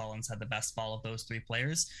Kylie Collins had the best fall of those 3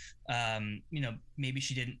 players. Maybe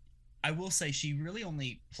she didn't. I will say she really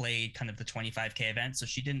only played kind of the 25K event, so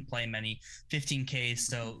she didn't play many 15Ks.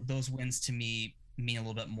 So those wins to me mean a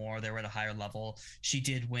little bit more. They were at a higher level. She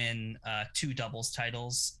did win 2 doubles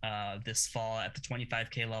titles this fall at the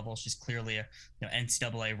 25K level. She's clearly a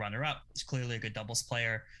NCAA runner-up. She's clearly a good doubles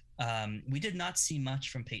player. We did not see much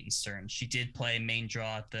from Peyton Stearns. She did play main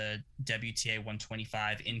draw at the WTA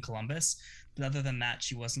 125 in Columbus, but other than that,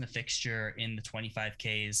 she wasn't a fixture in the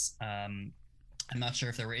 25Ks. I'm not sure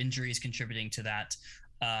if there were injuries contributing to that,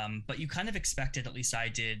 but you kind of expected, at least I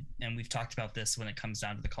did, and we've talked about this when it comes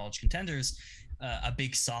down to the college contenders, a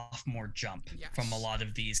big sophomore jump from a lot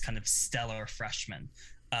of these kind of stellar freshmen.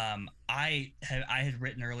 I had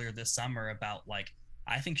written earlier this summer about, like,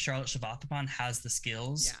 I think Charlotte Shavathappan has the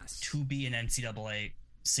skills to be an NCAA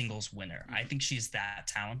singles winner. I think she's that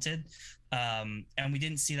talented. And we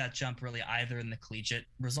didn't see that jump really either in the collegiate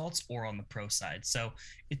results or on the pro side. So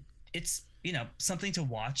it's something to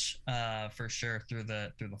watch for sure through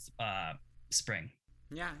the spring.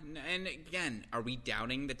 Yeah, and again, are we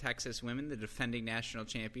doubting the Texas women, the defending national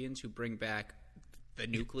champions, who bring back the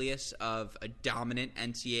nucleus of a dominant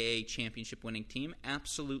NCAA championship winning team?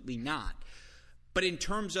 Absolutely not. But in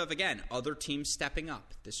terms of, again, other teams stepping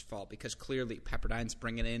up this fall, because clearly Pepperdine's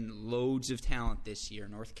bringing in loads of talent this year.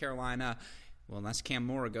 North Carolina, well, unless Cam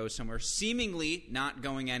Mora goes somewhere, seemingly not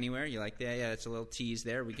going anywhere. You're like, yeah, it's a little tease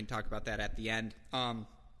there. We can talk about that at the end.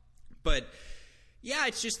 But, yeah,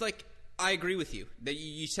 it's just like, I agree with you. That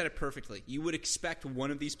you said it perfectly. You would expect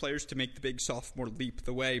one of these players to make the big sophomore leap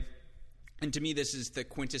the way, and to me this is the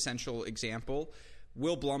quintessential example.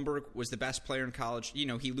 Will Blumberg was the best player in college.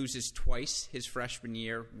 He loses twice his freshman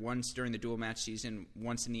year, once during the dual match season,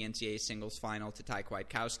 once in the NCAA singles final to Ty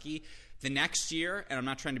Kwiatkowski. The next year, and I'm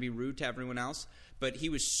not trying to be rude to everyone else, but he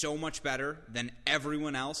was so much better than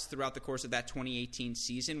everyone else throughout the course of that 2018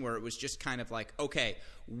 season, where it was just kind of like, okay,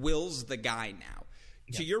 Will's the guy now.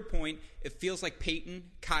 To your point, it feels like Peyton,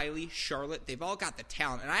 Kylie, Charlotte, they've all got the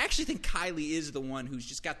talent. And I actually think Kylie is the one who's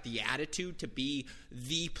just got the attitude to be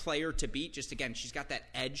the player to beat. Just, again, she's got that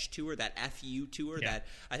edge to her, that FU to her that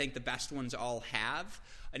I think the best ones all have.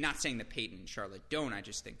 I'm not saying that Peyton and Charlotte don't. I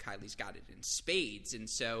just think Kylie's got it in spades. And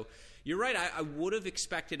so you're right. I would have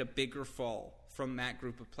expected a bigger fall from that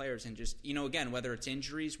group of players. And just, again, whether it's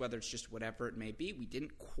injuries, whether it's just whatever it may be, we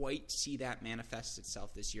didn't quite see that manifest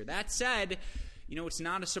itself this year. That said, it's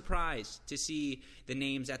not a surprise to see the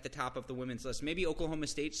names at the top of the women's list. Maybe Oklahoma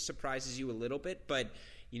State surprises you a little bit, but,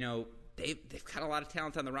 they've got a lot of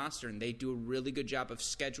talent on the roster, and they do a really good job of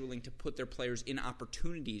scheduling to put their players in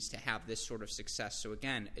opportunities to have this sort of success. So,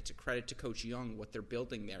 again, it's a credit to Coach Young, what they're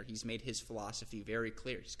building there. He's made his philosophy very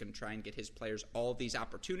clear. He's going to try and get his players all these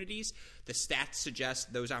opportunities. The stats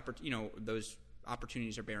suggest those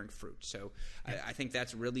opportunities are bearing fruit. So I think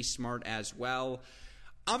that's really smart as well.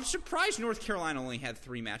 I'm surprised North Carolina only had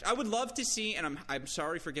 3 matches. I would love to see, and I'm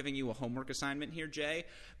sorry for giving you a homework assignment here, Jay,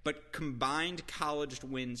 but combined college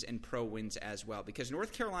wins and pro wins as well, because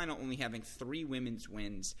North Carolina only having 3 women's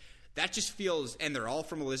wins, that just feels, and they're all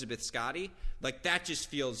from Elizabeth Scotty, like that just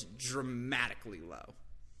feels dramatically low.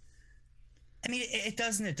 I mean, it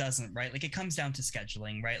does and it doesn't, right? Like, it comes down to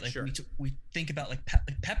scheduling, right? Like, sure. we think about, like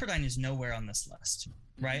Pepperdine is nowhere on this list,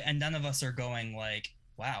 right? And none of us are going like,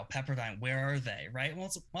 wow, Pepperdine, where are they, right?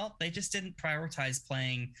 Well, they just didn't prioritize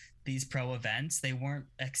playing these pro events. They weren't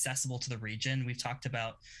accessible to the region. We've talked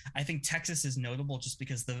about, I think Texas is notable just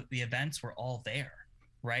because the events were all there,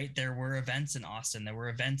 right? There were events in Austin. There were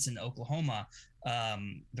events in Oklahoma.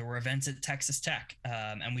 There were events at Texas Tech.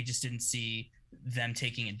 And we just didn't see them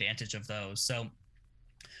taking advantage of those. So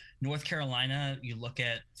North Carolina, you look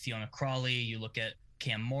at Fiona Crawley, you look at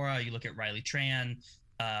Cam Mora, you look at Riley Tran,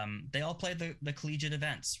 they all played the collegiate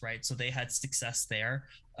events, right? So they had success there.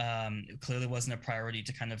 It clearly wasn't a priority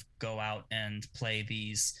to kind of go out and play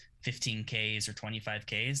these 15Ks or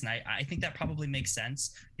 25Ks. And I think that probably makes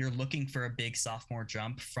sense. You're looking for a big sophomore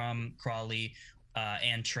jump from Crawley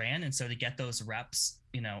and Tran. And so to get those reps,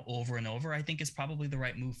 over and over, I think is probably the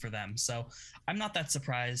right move for them. So I'm not that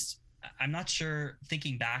surprised. I'm not sure,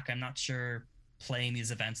 thinking back, I'm not sure playing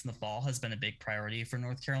these events in the fall has been a big priority for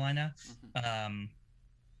North Carolina. Mm-hmm.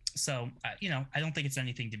 So, I don't think it's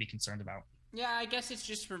anything to be concerned about. Yeah, I guess it's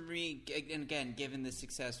just for me, and again, given the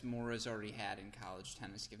success Mora's already had in college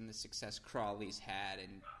tennis, given the success Crawley's had,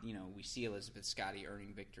 and, we see Elizabeth Scotty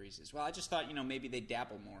earning victories as well. I just thought, maybe they'd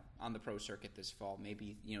dabble more on the pro circuit this fall.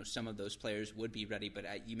 Maybe, some of those players would be ready, but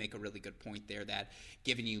you make a really good point there that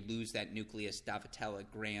given you lose that nucleus, Davitella,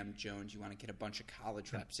 Graham, Jones, you want to get a bunch of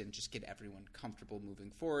college reps in, just get everyone comfortable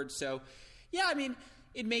moving forward. So, yeah, I mean,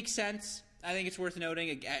 it makes sense. I think it's worth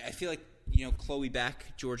noting. I feel like Chloe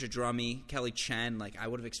Beck, Georgia Drummy, Kelly Chen, like I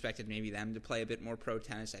would have expected maybe them to play a bit more pro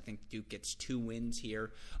tennis. I think Duke gets 2 wins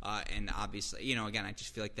here. And obviously, again, I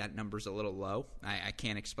just feel like that number's a little low. I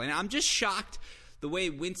can't explain it. I'm just shocked the way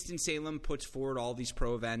Winston-Salem puts forward all these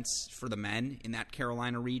pro events for the men in that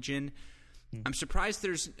Carolina region. I'm surprised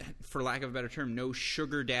there's, for lack of a better term, no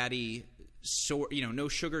sugar daddy school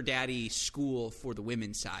for the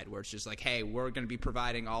women's side where it's just like, hey, we're going to be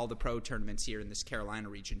providing all the pro tournaments here in this Carolina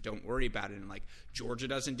region. Don't worry about it. And like Georgia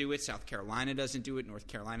doesn't do it, South Carolina doesn't do it, North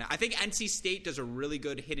Carolina. I think NC State does a really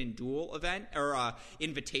good hidden duel event or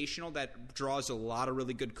invitational that draws a lot of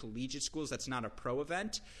really good collegiate schools. That's not a pro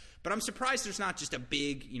event, but I'm surprised there's not just a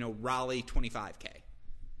big, Raleigh 25K.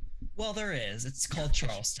 Well, there is. It's called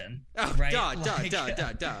Charleston. Oh, right? Duh.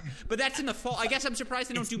 But that's in the fall. I guess I'm surprised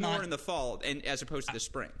they don't do more in the fall as opposed to the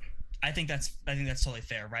spring. I think that's totally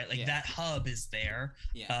fair, right? Like that hub is there.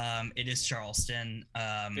 Yeah. It is Charleston.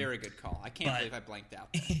 Very good call. I can't believe I blanked out.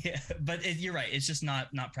 Yeah, but you're right. It's just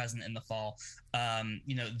not present in the fall.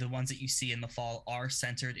 The ones that you see in the fall are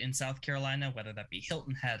centered in South Carolina, whether that be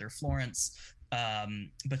Hilton Head or Florence.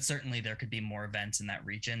 But certainly there could be more events in that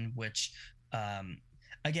region, which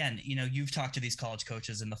again, you've talked to these college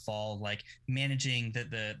coaches in the fall, like managing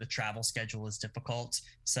the travel schedule is difficult.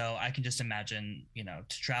 So I can just imagine, to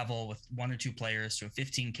travel with 1 or 2 players to a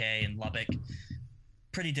 15K in Lubbock,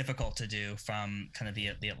 pretty difficult to do from kind of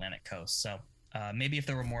the Atlantic coast. So maybe if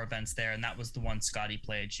there were more events there, and that was the one Scotty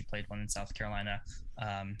played, she played one in South Carolina.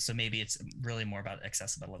 So maybe it's really more about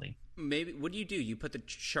accessibility. Maybe what do? You put the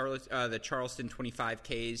Charleston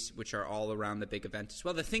 25Ks, which are all around the big event as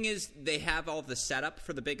well. The thing is, they have all the setup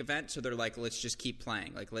for the big event, so they're like, let's just keep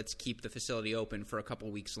playing. Like, let's keep the facility open for a couple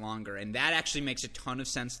weeks longer, and that actually makes a ton of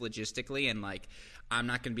sense logistically. And like, I'm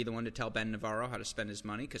not going to be the one to tell Ben Navarro how to spend his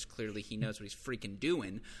money because clearly he knows what he's freaking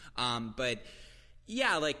doing. But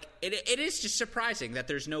yeah, like it is just surprising that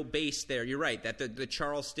there's no base there. You're right that the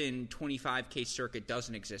Charleston 25K circuit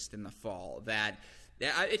doesn't exist in the fall.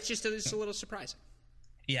 It's a little surprising.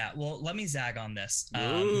 Yeah, well, let me zag on this.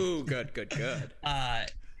 Ooh, good. I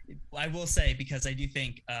will say, because I do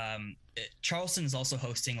think Charleston is also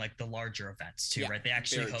hosting like the larger events too, right? They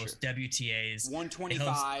actually host WTAs,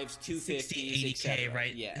 125s, 250s, 80K,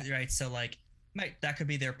 right? Yeah, right. So like, that could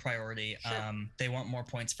be their priority. Sure. They want more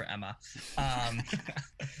points for Emma.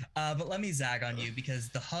 But let me zag on you because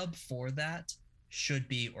the hub for that should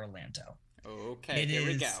be Orlando. Okay, here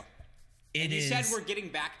we go. You said we're getting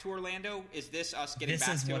back to Orlando. Is this us getting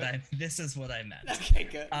back to it? This is what I meant. Okay,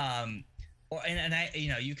 good. And I,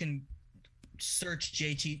 you can search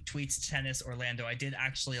JT tweets tennis Orlando. I did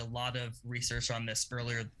actually a lot of research on this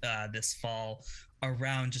earlier this fall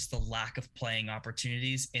around just the lack of playing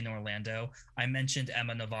opportunities in Orlando. I mentioned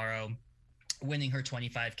Emma Navarro winning her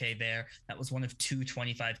 25K there. That was one of 2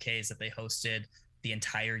 25Ks that they hosted the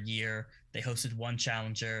entire year. They hosted 1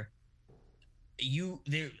 challenger.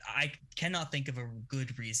 I cannot think of a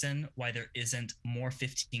good reason why there isn't more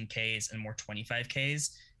 15Ks and more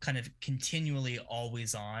 25Ks kind of continually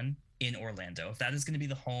always on in Orlando. If that is going to be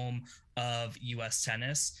the home of U.S.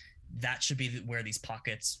 tennis, that should be where these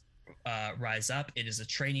pockets rise up. It is a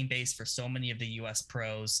training base for so many of the U.S.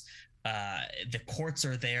 pros. The courts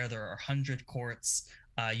are there. There are 100 courts.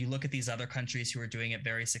 You look at these other countries who are doing it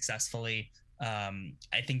very successfully.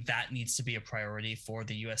 I think that needs to be a priority for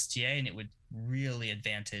the USTA, and it would really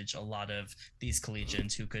advantage a lot of these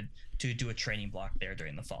collegians who could do a training block there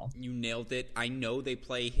during the fall. You nailed it. I know they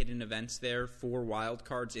play hidden events there for wild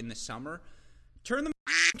cards in the summer. Turn the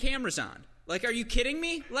cameras on. Like, are you kidding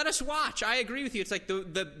me? Let us watch. I agree with you. It's like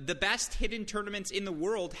the best hidden tournaments in the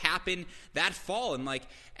world happen that fall. And, like,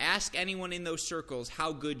 ask anyone in those circles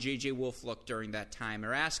how good J.J. Wolf looked during that time.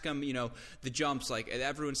 Or ask them, the jumps. Like,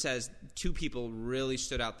 everyone says 2 people really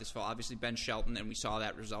stood out this fall. Obviously, Ben Shelton, and we saw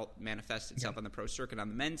that result manifest itself on the pro circuit on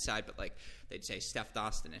the men's side. But, like, they'd say Steph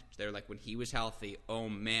Dostin. They're like, when he was healthy, oh,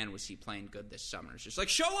 man, was he playing good this summer. It's just like,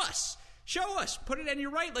 show us. Put it in. You're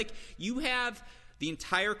right. Like, you have the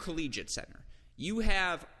entire collegiate center. You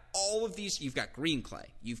have all of these. You've got green clay.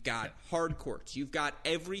 You've got hard courts. You've got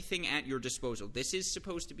everything at your disposal. This is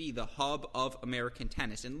supposed to be the hub of American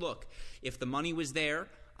tennis. And look, if the money was there,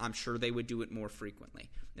 I'm sure they would do it more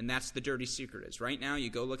frequently. And that's the dirty secret is right now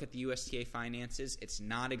you go look at the USTA finances. It's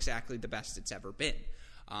not exactly the best it's ever been.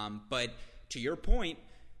 But to your point,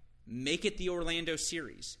 make it the Orlando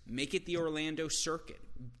series. Make it the Orlando circuit.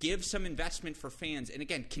 Give some investment for fans. And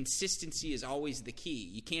again, consistency is always the key.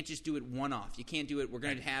 You can't just do it one-off. You can't do it, we're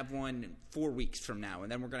going to have one 4 weeks from now,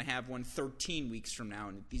 and then we're going to have one 13 weeks from now.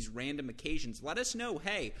 And these random occasions, let us know,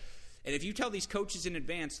 hey, and if you tell these coaches in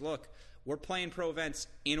advance, look, we're playing pro events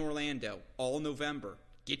in Orlando all November.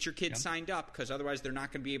 Get your kids signed up, because otherwise they're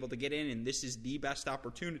not going to be able to get in, and this is the best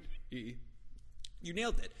opportunity. You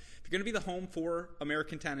nailed it. If you're going to be the home for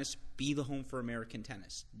American tennis, be the home for American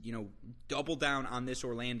tennis. Double down on this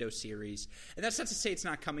Orlando series. And that's not to say it's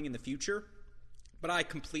not coming in the future, but I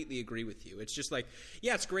completely agree with you. It's just like,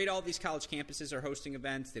 yeah, it's great all these college campuses are hosting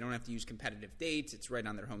events. They don't have to use competitive dates. It's right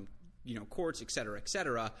on their home, courts, et cetera, et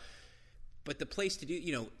cetera. But the place to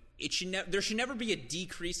do, there should never be a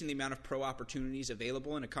decrease in the amount of pro opportunities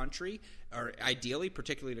available in a country, or ideally,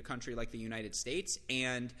 particularly in a country like the United States.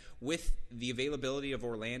 And with the availability of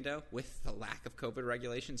Orlando, with the lack of COVID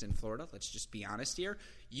regulations in Florida, let's just be honest here,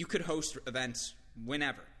 you could host events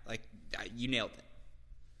whenever. Like, you nailed it.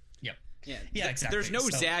 Yep. Yeah, exactly. There's no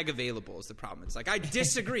ZAG available is the problem. It's like, I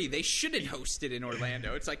disagree. They shouldn't host it in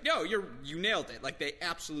Orlando. It's like, no, you nailed it. Like, they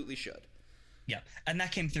absolutely should. Yeah, and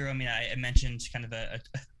that came through. I mean, I mentioned kind of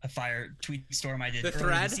a fire tweet storm I did. The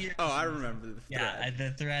thread? Oh, I remember the thread. Yeah,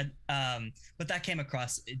 the thread. But that came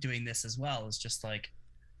across doing this as well. It's just like,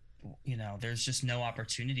 there's just no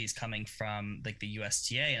opportunities coming from like the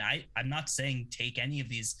USTA. And I'm not saying take any of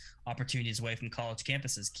these opportunities away from college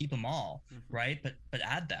campuses. Keep them all, right? But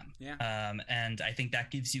add them. Yeah. And I think that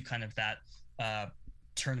gives you kind of that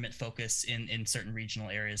tournament focus in certain regional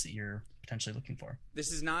areas that you're potentially looking for.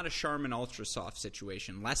 This is not a Charmin Ultra Soft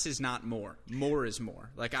situation. Less is not more. More is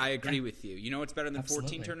more. Like, I agree with you. You know what's better than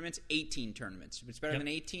 14 tournaments? 18 tournaments. It's better than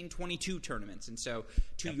 18, 22 tournaments. And so,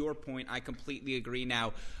 to your point, I completely agree.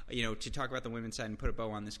 Now, to talk about the women's side and put a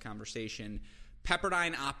bow on this conversation,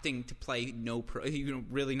 Pepperdine opting to play no pro,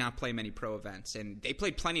 really not play many pro events. And they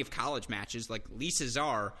played plenty of college matches. Like, Lisa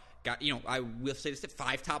Czar got, I will say this,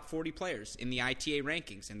 5 top 40 players in the ITA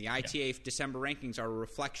rankings. And the ITA December rankings are a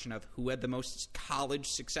reflection of who had the most college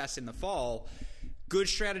success in the fall. Good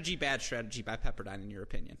strategy, bad strategy by Pepperdine, in your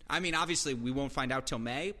opinion? I mean, obviously, we won't find out till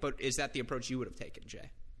May, but is that the approach you would have taken, Jay?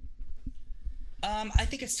 I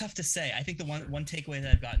think it's tough to say. I think the one takeaway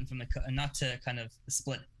that I've gotten from not to kind of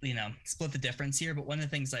split the difference here, but one of the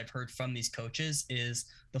things I've heard from these coaches is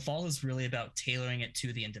the fall is really about tailoring it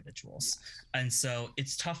to the individuals. Yes. And so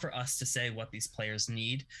it's tough for us to say what these players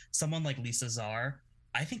need. Someone like Lisa Czar,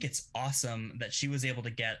 I think it's awesome that she was able to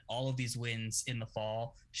get all of these wins in the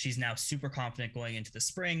fall. She's now super confident going into the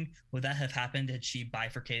spring. Would that have happened had she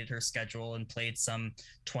bifurcated her schedule and played some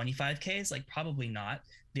 25Ks? Like, probably not.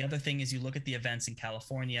 The other thing is, you look at the events in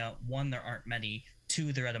California, 1, there aren't many.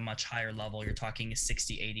 2, they're at a much higher level. You're talking a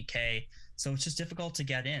 60, 80K. So it's just difficult to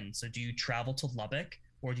get in. So do you travel to Lubbock,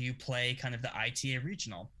 or do you play kind of the ITA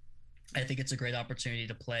regional? I think it's a great opportunity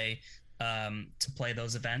to play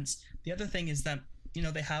those events. The other thing is that,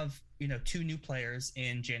 they have, 2 new players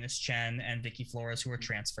in Janice Chen and Vicky Flores who are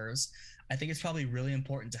transfers. I think it's probably really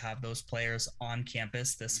important to have those players on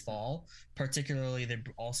campus this fall. Particularly, they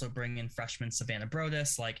also bring in freshman Savannah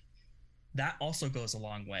Brodus. Like, that also goes a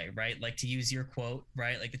long way, right? Like, to use your quote,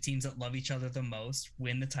 right? Like, the teams that love each other the most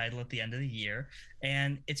win the title at the end of the year.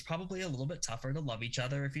 And it's probably a little bit tougher to love each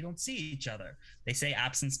other if you don't see each other. They say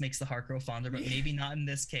absence makes the heart grow fonder, but maybe not in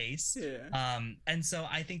this case. Yeah. And so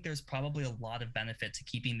I think there's probably a lot of benefit to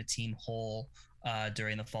keeping the team whole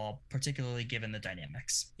during the fall, particularly given the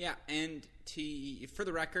dynamics. Yeah, and for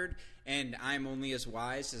the record, and I'm only as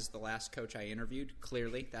wise as the last coach I interviewed,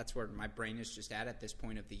 clearly. That's where my brain is just at this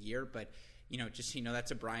point of the year. But,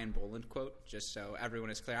 that's a Brian Boland quote, just so everyone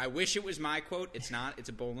is clear. I wish it was my quote. It's not. It's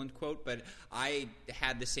a Boland quote. But I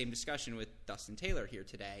had the same discussion with Dustin Taylor here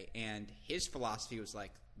today, and his philosophy was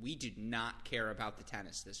like, we did not care about the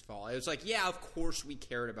tennis this fall. It was like, yeah, of course we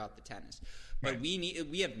cared about the tennis. But right.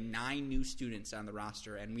 we have 9 new students on the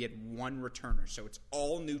roster, and we had 1 returner, so it's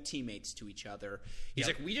all new teammates to each other. He's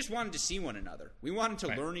like, we just wanted to see one another. We wanted to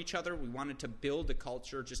learn each other. We wanted to build a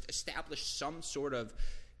culture, just establish some sort of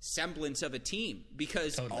semblance of a team,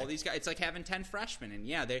 because all these guys, it's like having 10 freshmen,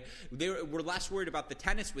 and we're less worried about the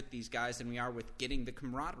tennis with these guys than we are with getting the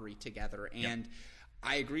camaraderie together. And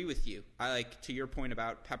I agree with you. I like, to your point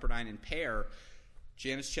about Pepperdine and Pear,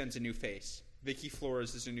 Janice Chen's a new face. Vicky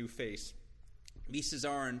Flores is a new face. Lisa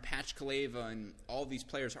Czar and Patch Kaleva and all these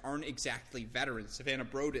players aren't exactly veterans. Savannah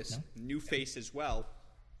Brodus, new face as well.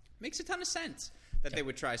 Makes a ton of sense that they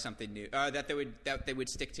would try something new, that they would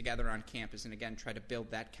stick together on campus and, again, try to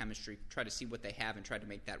build that chemistry, try to see what they have and try to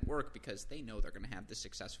make that work, because they know they're going to have the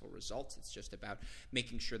successful results. It's just about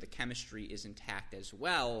making sure the chemistry is intact as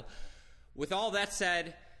well. With all that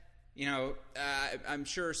said, I'm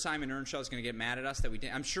sure Simon Earnshaw is going to get mad at us that we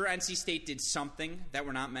didn't. I'm sure NC State did something that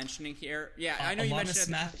we're not mentioning here. Yeah, I know you mentioned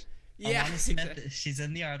Smith. Yeah, Smith, she's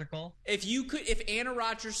in the article. If Anna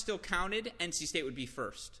Rogers still counted, NC State would be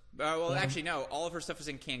first. Actually, no. All of her stuff was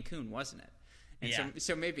in Cancun, wasn't it? And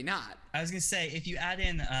so maybe not. I was gonna say, if you add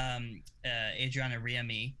in Adriana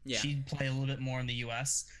Riami, she'd play a little bit more in the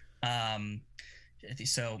U.S.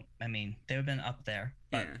 So I mean, they would have been up there.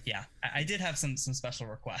 But I did have some special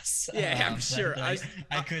requests. Yeah, I'm sure.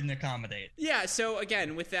 I couldn't accommodate. Yeah, so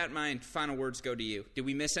again, with that in mind, final words go to you. Did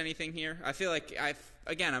we miss anything here? I feel like I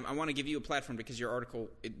want to give you a platform because your article,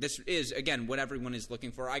 this is, again, what everyone is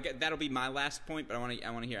looking for. That'll be my last point, but I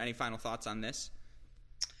want to hear any final thoughts on this.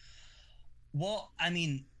 Well, I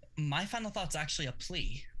mean, my final thought's actually a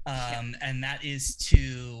plea. And that is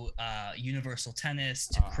to Universal Tennis,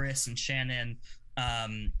 to Chris and Shannon.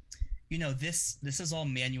 This is all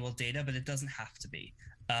manual data, but it doesn't have to be.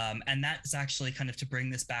 And that's actually kind of to bring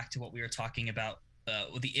this back to what we were talking about.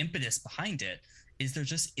 The impetus behind it is there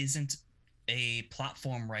just isn't a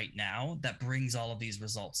platform right now that brings all of these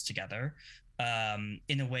results together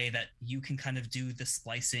in a way that you can kind of do the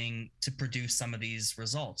splicing to produce some of these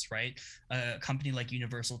results, right? A company like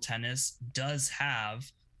Universal Tennis does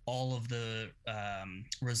have all of the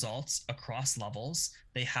results across levels.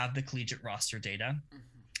 They have the collegiate roster data.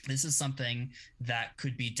 This is something that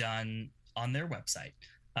could be done on their website,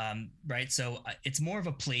 right? So it's more of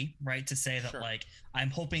a plea, right? To say that like, I'm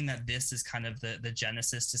hoping that this is kind of the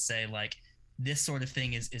genesis to say like, this sort of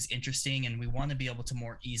thing is interesting, and we want to be able to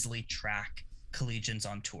more easily track collegians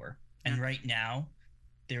on tour. And right now,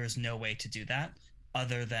 there is no way to do that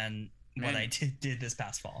other than what I did this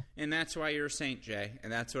past fall. And that's why you're a saint, Jay.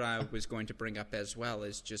 And that's what I was going to bring up as well,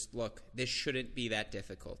 is just, look, this shouldn't be that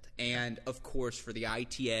difficult. And, of course, for the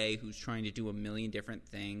ITA, who's trying to do a million different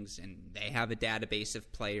things, and they have a database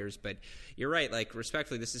of players, but you're right, like,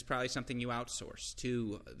 respectfully, this is probably something you outsource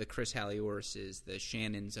to the Chris Halliorses, the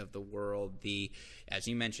Shannons of the world, as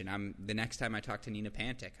you mentioned, the next time I talk to Nina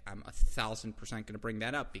Pantic, I'm 1,000% going to bring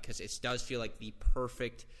that up, because it does feel like the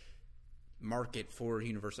perfect market for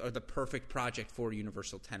Universal, or the perfect project for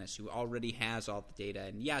Universal Tennis, who already has all the data.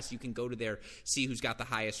 And yes, you can go to there, see who's got the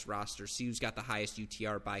highest roster, see who's got the highest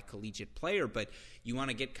UTR by collegiate player, but you want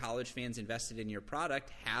to get college fans invested in your product,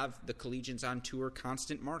 have the Collegians on tour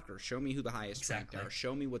constant marker. Show me who the highest ranked are.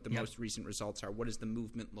 Show me what the most recent results are. What does the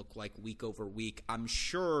movement look like week over week? I'm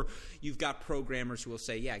sure you've got programmers who will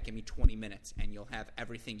say, yeah, give me 20 minutes, and you'll have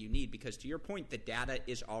everything you need, because to your point, the data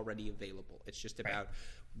is already available. It's just about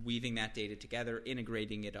weaving that data together,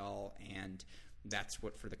 integrating it all, and that's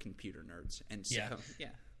what for the computer nerds. And so,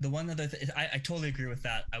 the one other I totally agree with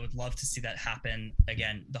that. I would love to see that happen.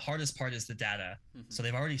 Again, the hardest part is the data. So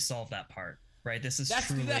they've already solved that part, right? That's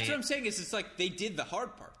what I'm saying, is it's like they did the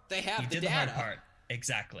hard part. They have the data. The hard part.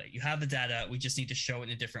 Exactly. You have the data. We just need to show it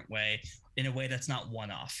in a different way, in a way that's not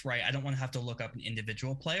one-off, right? I don't want to have to look up an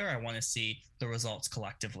individual player. I want to see the results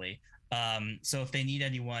collectively. So if they need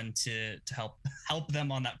anyone to help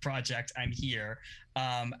them on that project, I'm here.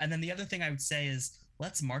 And then the other thing I would say is,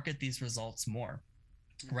 let's market these results more,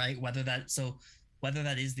 right? Whether that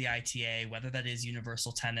is the ITA, whether that is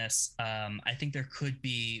Universal Tennis, I think there could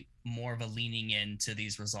be more of a leaning into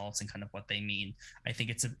these results and kind of what they mean. I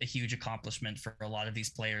think it's a huge accomplishment for a lot of these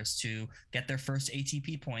players to get their first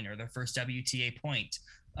ATP point or their first WTA point.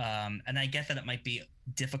 And I get that it might be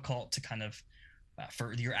difficult to kind of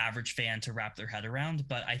for your average fan to wrap their head around,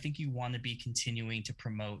 but I think you want to be continuing to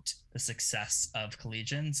promote the success of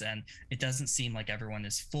Collegians, and it doesn't seem like everyone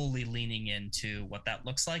is fully leaning into what that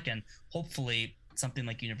looks like, and hopefully something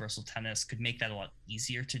like Universal Tennis could make that a lot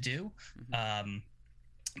easier to do,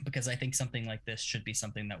 because I think something like this should be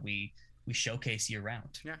something that we showcase year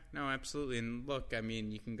round. Yeah, no, absolutely. And look, I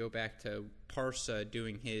mean, you can go back to Parsa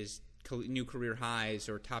doing his new career highs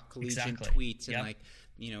or top collegian tweets, and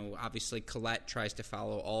obviously Colette tries to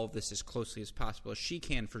follow all of this as closely as possible as she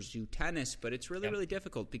can for Zoo Tennis, but it's really, really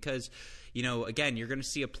difficult because, again, you're going to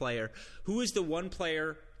see a player. Who is the one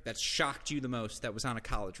player that shocked you the most that was on a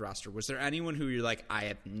college roster? Was there anyone who you're like, I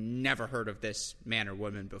have never heard of this man or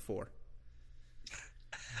woman before?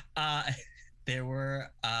 There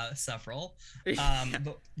were several.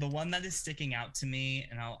 The one that is sticking out to me,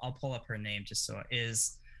 and I'll pull up her name just so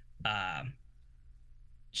is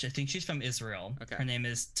I think she's from Israel. Okay. Her name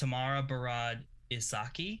is Tamara Barad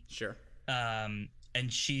Isaki. Sure. And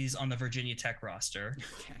she's on the Virginia Tech roster.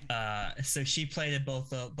 Okay. So she played at both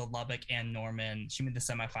the Lubbock and Norman. She made the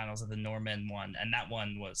semifinals of the Norman one, and that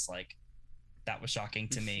one was that was shocking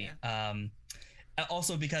to me. Yeah.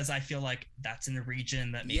 Also because I feel like that's in a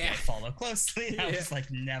region that maybe I follow closely. I was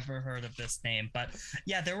never heard of this name, but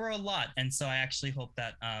there were a lot. And so I actually hope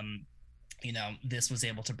that, this was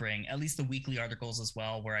able to bring at least the weekly articles as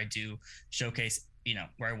well, where I do showcase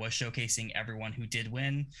where I was showcasing everyone who did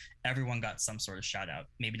win. Everyone got some sort of shout out,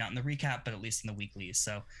 maybe not in the recap, but at least in the weeklies.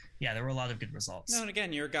 So yeah, there were a lot of good results. No, and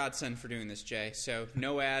again, you're a godsend for doing this, Jay. So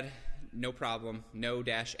no ad, no problem,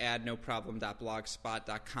 no-ad, no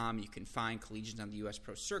problem.blogspot.com. You can find Collegians on the U.S.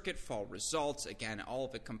 Pro Circuit, fall results. Again, all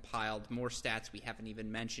of it compiled. More stats we haven't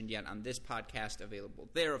even mentioned yet on this podcast available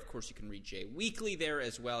there. Of course, you can read Jay weekly there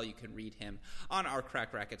as well. You can read him on our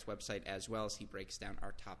Crack Rackets website as well, as he breaks down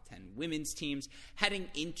our top 10 women's teams heading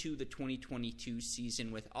into the 2022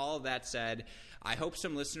 season. With all of that said, I hope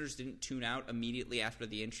some listeners didn't tune out immediately after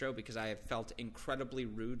the intro, because I have felt incredibly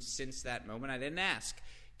rude since that moment. I didn't ask,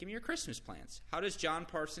 give me your Christmas plans. How does John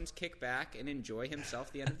Parsons kick back and enjoy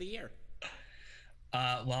himself the end of the year?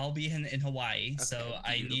 Well, I'll be in Hawaii, okay, so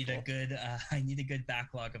beautiful. I need a good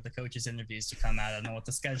backlog of the coaches' interviews to come out. I don't know what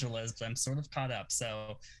the schedule is, but I'm sort of caught up,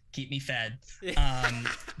 so keep me fed.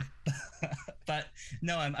 But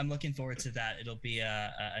no, I'm looking forward to that. It'll be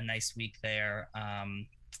a nice week there.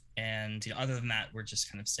 And other than that, we're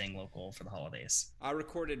just kind of staying local for the holidays. I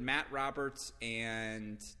recorded Matt Roberts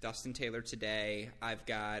and Dustin Taylor today. I've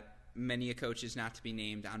got many a coaches not to be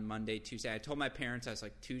named on Monday, Tuesday. I told my parents, I was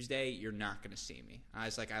like, Tuesday, you're not going to see me. I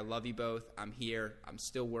was like, I love you both. I'm here. I'm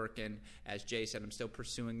still working. As Jay said, I'm still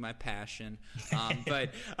pursuing my passion.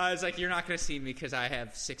 But I was like, you're not going to see me, because I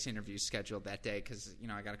have 6 interviews scheduled that day, because,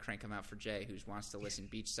 I got to crank them out for Jay, who wants to listen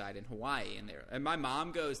beachside in Hawaii. And my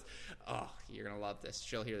mom goes, oh, you're going to love this.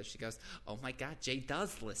 She'll hear this. She goes, oh, my God, Jay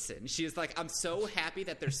does listen. She was like, I'm so happy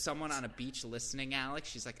that there's someone on a beach listening, Alex.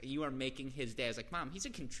 She's like, you are making his day. I was like, Mom, he's a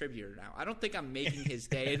contributor now. I don't think I'm making his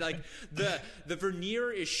day. Like the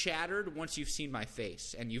veneer is shattered once you've seen my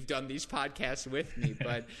face and you've done these podcasts with me.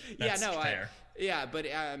 But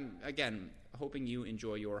again, hoping you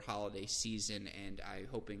enjoy your holiday season, and I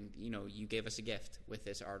hoping you gave us a gift with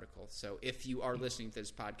this article. So if you are listening to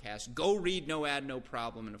this podcast, go read No Ad, No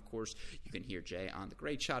Problem, and of course you can hear Jay on the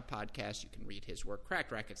Great Shot podcast. You can read his work,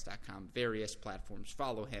 crackrackets.com, various platforms.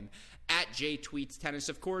 Follow him at JTweetsTennis.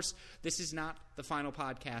 Of course, this is not the final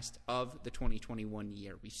podcast of the 2021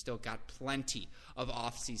 year. We've still got plenty of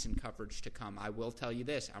off-season coverage to come. I will tell you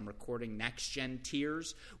this. I'm recording Next Gen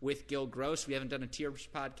Tiers with Gil Gross. We haven't done a Tiers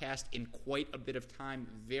podcast in quite a bit of time.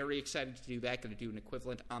 Very excited to do that. Going to do an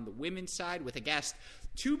equivalent on the women's side with a guest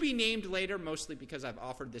to be named later, mostly because I've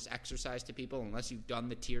offered this exercise to people. Unless you've done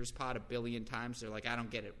the Tiers pod a billion times, they're like, I don't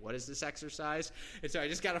get it. What is this exercise? And so I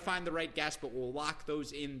just got to find the right guest, but we'll lock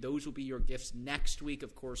those in. Those will be your gifts next week.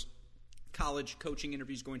 Of course, college coaching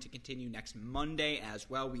interviews going to continue next Monday as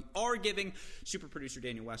well. We are giving super producer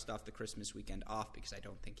Daniel Westoff the Christmas weekend off, because I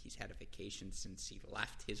don't think he's had a vacation since he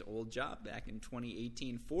left his old job back in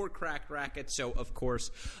 2018 for Cracked Rackets. So, of course,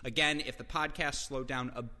 again, if the podcast slowed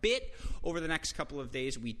down a bit over the next couple of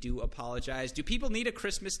days, we do apologize. Do people need a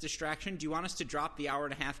Christmas distraction? Do you want us to drop the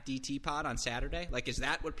hour-and-a-half DT pod on Saturday? Like, is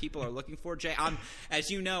that what people are looking for, Jay? As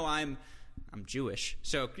you know, I'm Jewish.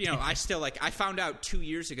 So, I still I found out 2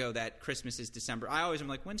 years ago that Christmas is December. I always am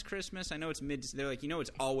like, when's Christmas? I know it's they're like,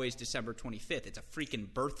 it's always December 25th. It's a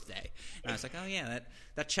freaking birthday. And I was like, oh yeah,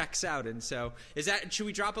 that checks out. And so should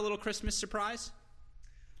we drop a little Christmas surprise?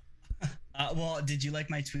 Well, did you like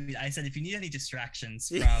my tweet? I said, if you need any distractions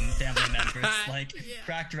from family members,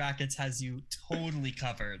 Cracked Rackets has you totally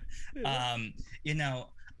covered.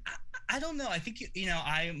 I don't know. I think,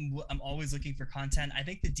 I'm always looking for content. I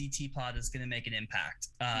think the DT pod is going to make an impact.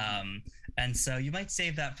 And so you might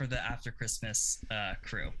save that for the after Christmas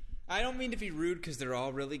crew. I don't mean to be rude, because they're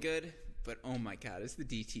all really good, but oh my God, is the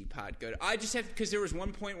DT pod good? I just have, because there was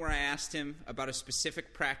one point where I asked him about a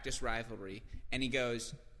specific practice rivalry, and he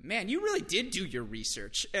goes, man, you really did do your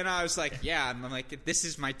research. And I was like, yeah. And I'm like, this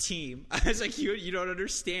is my team. I was like, you don't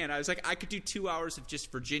understand. I was like, I could do 2 hours of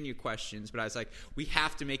just Virginia questions, but I was like, we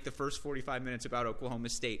have to make the first 45 minutes about Oklahoma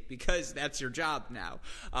State, because that's your job now.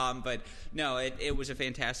 But no, it was a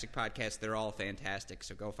fantastic podcast. They're all fantastic.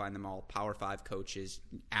 So go find them all. Power 5 coaches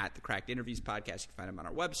at the Cracked Interviews podcast. You can find them on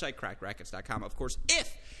our website, crackrackets.com. Of course,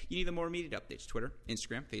 if you need the more immediate updates, Twitter,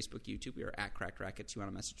 Instagram, Facebook, YouTube, we are at Cracked Rackets. You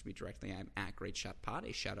want to message me directly, I'm at Great Shot Pod.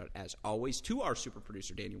 A shout out, as always, to our super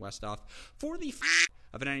producer, Daniel Westoff, for the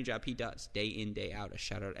of any job he does day in, day out. A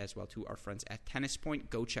shout out as well to our friends at Tennis Point.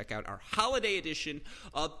 Go check out our holiday edition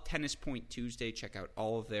of Tennis Point Tuesday. Check out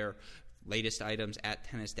all of their latest items at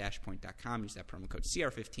tennis-point.com. Use that promo code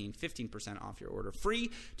CR15, 15% off your order.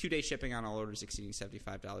 Free 2-day shipping on all orders exceeding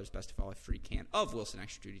 $75. Best of all, a free can of Wilson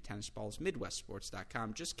Extra Duty tennis balls.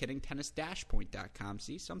 MidwestSports.com. Just kidding. Tennis-point.com.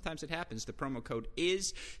 See, sometimes it happens. The promo code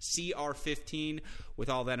is CR15.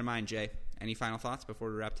 With all that in mind, Jay, any final thoughts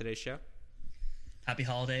before we wrap today's show? Happy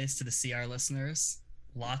holidays to the CR listeners.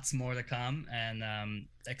 lots more to come, and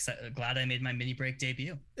glad I made my mini break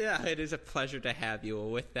debut. Yeah, it is a pleasure to have you.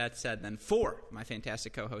 With that said, then, for my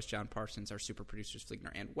fantastic co-host John Parsons, our super producers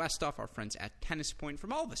Fliegner and Westhoff, our friends at Tennis Point,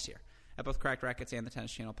 from all of us here at both Cracked Rackets and the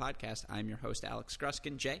Tennis Channel podcast, I'm your host Alex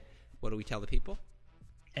Gruskin. Jay, what do we tell the people?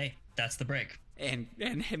 Hey, that's the break. And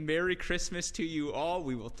Merry Christmas to you all.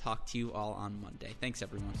 We will talk to you all on Monday. Thanks,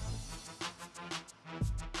 everyone.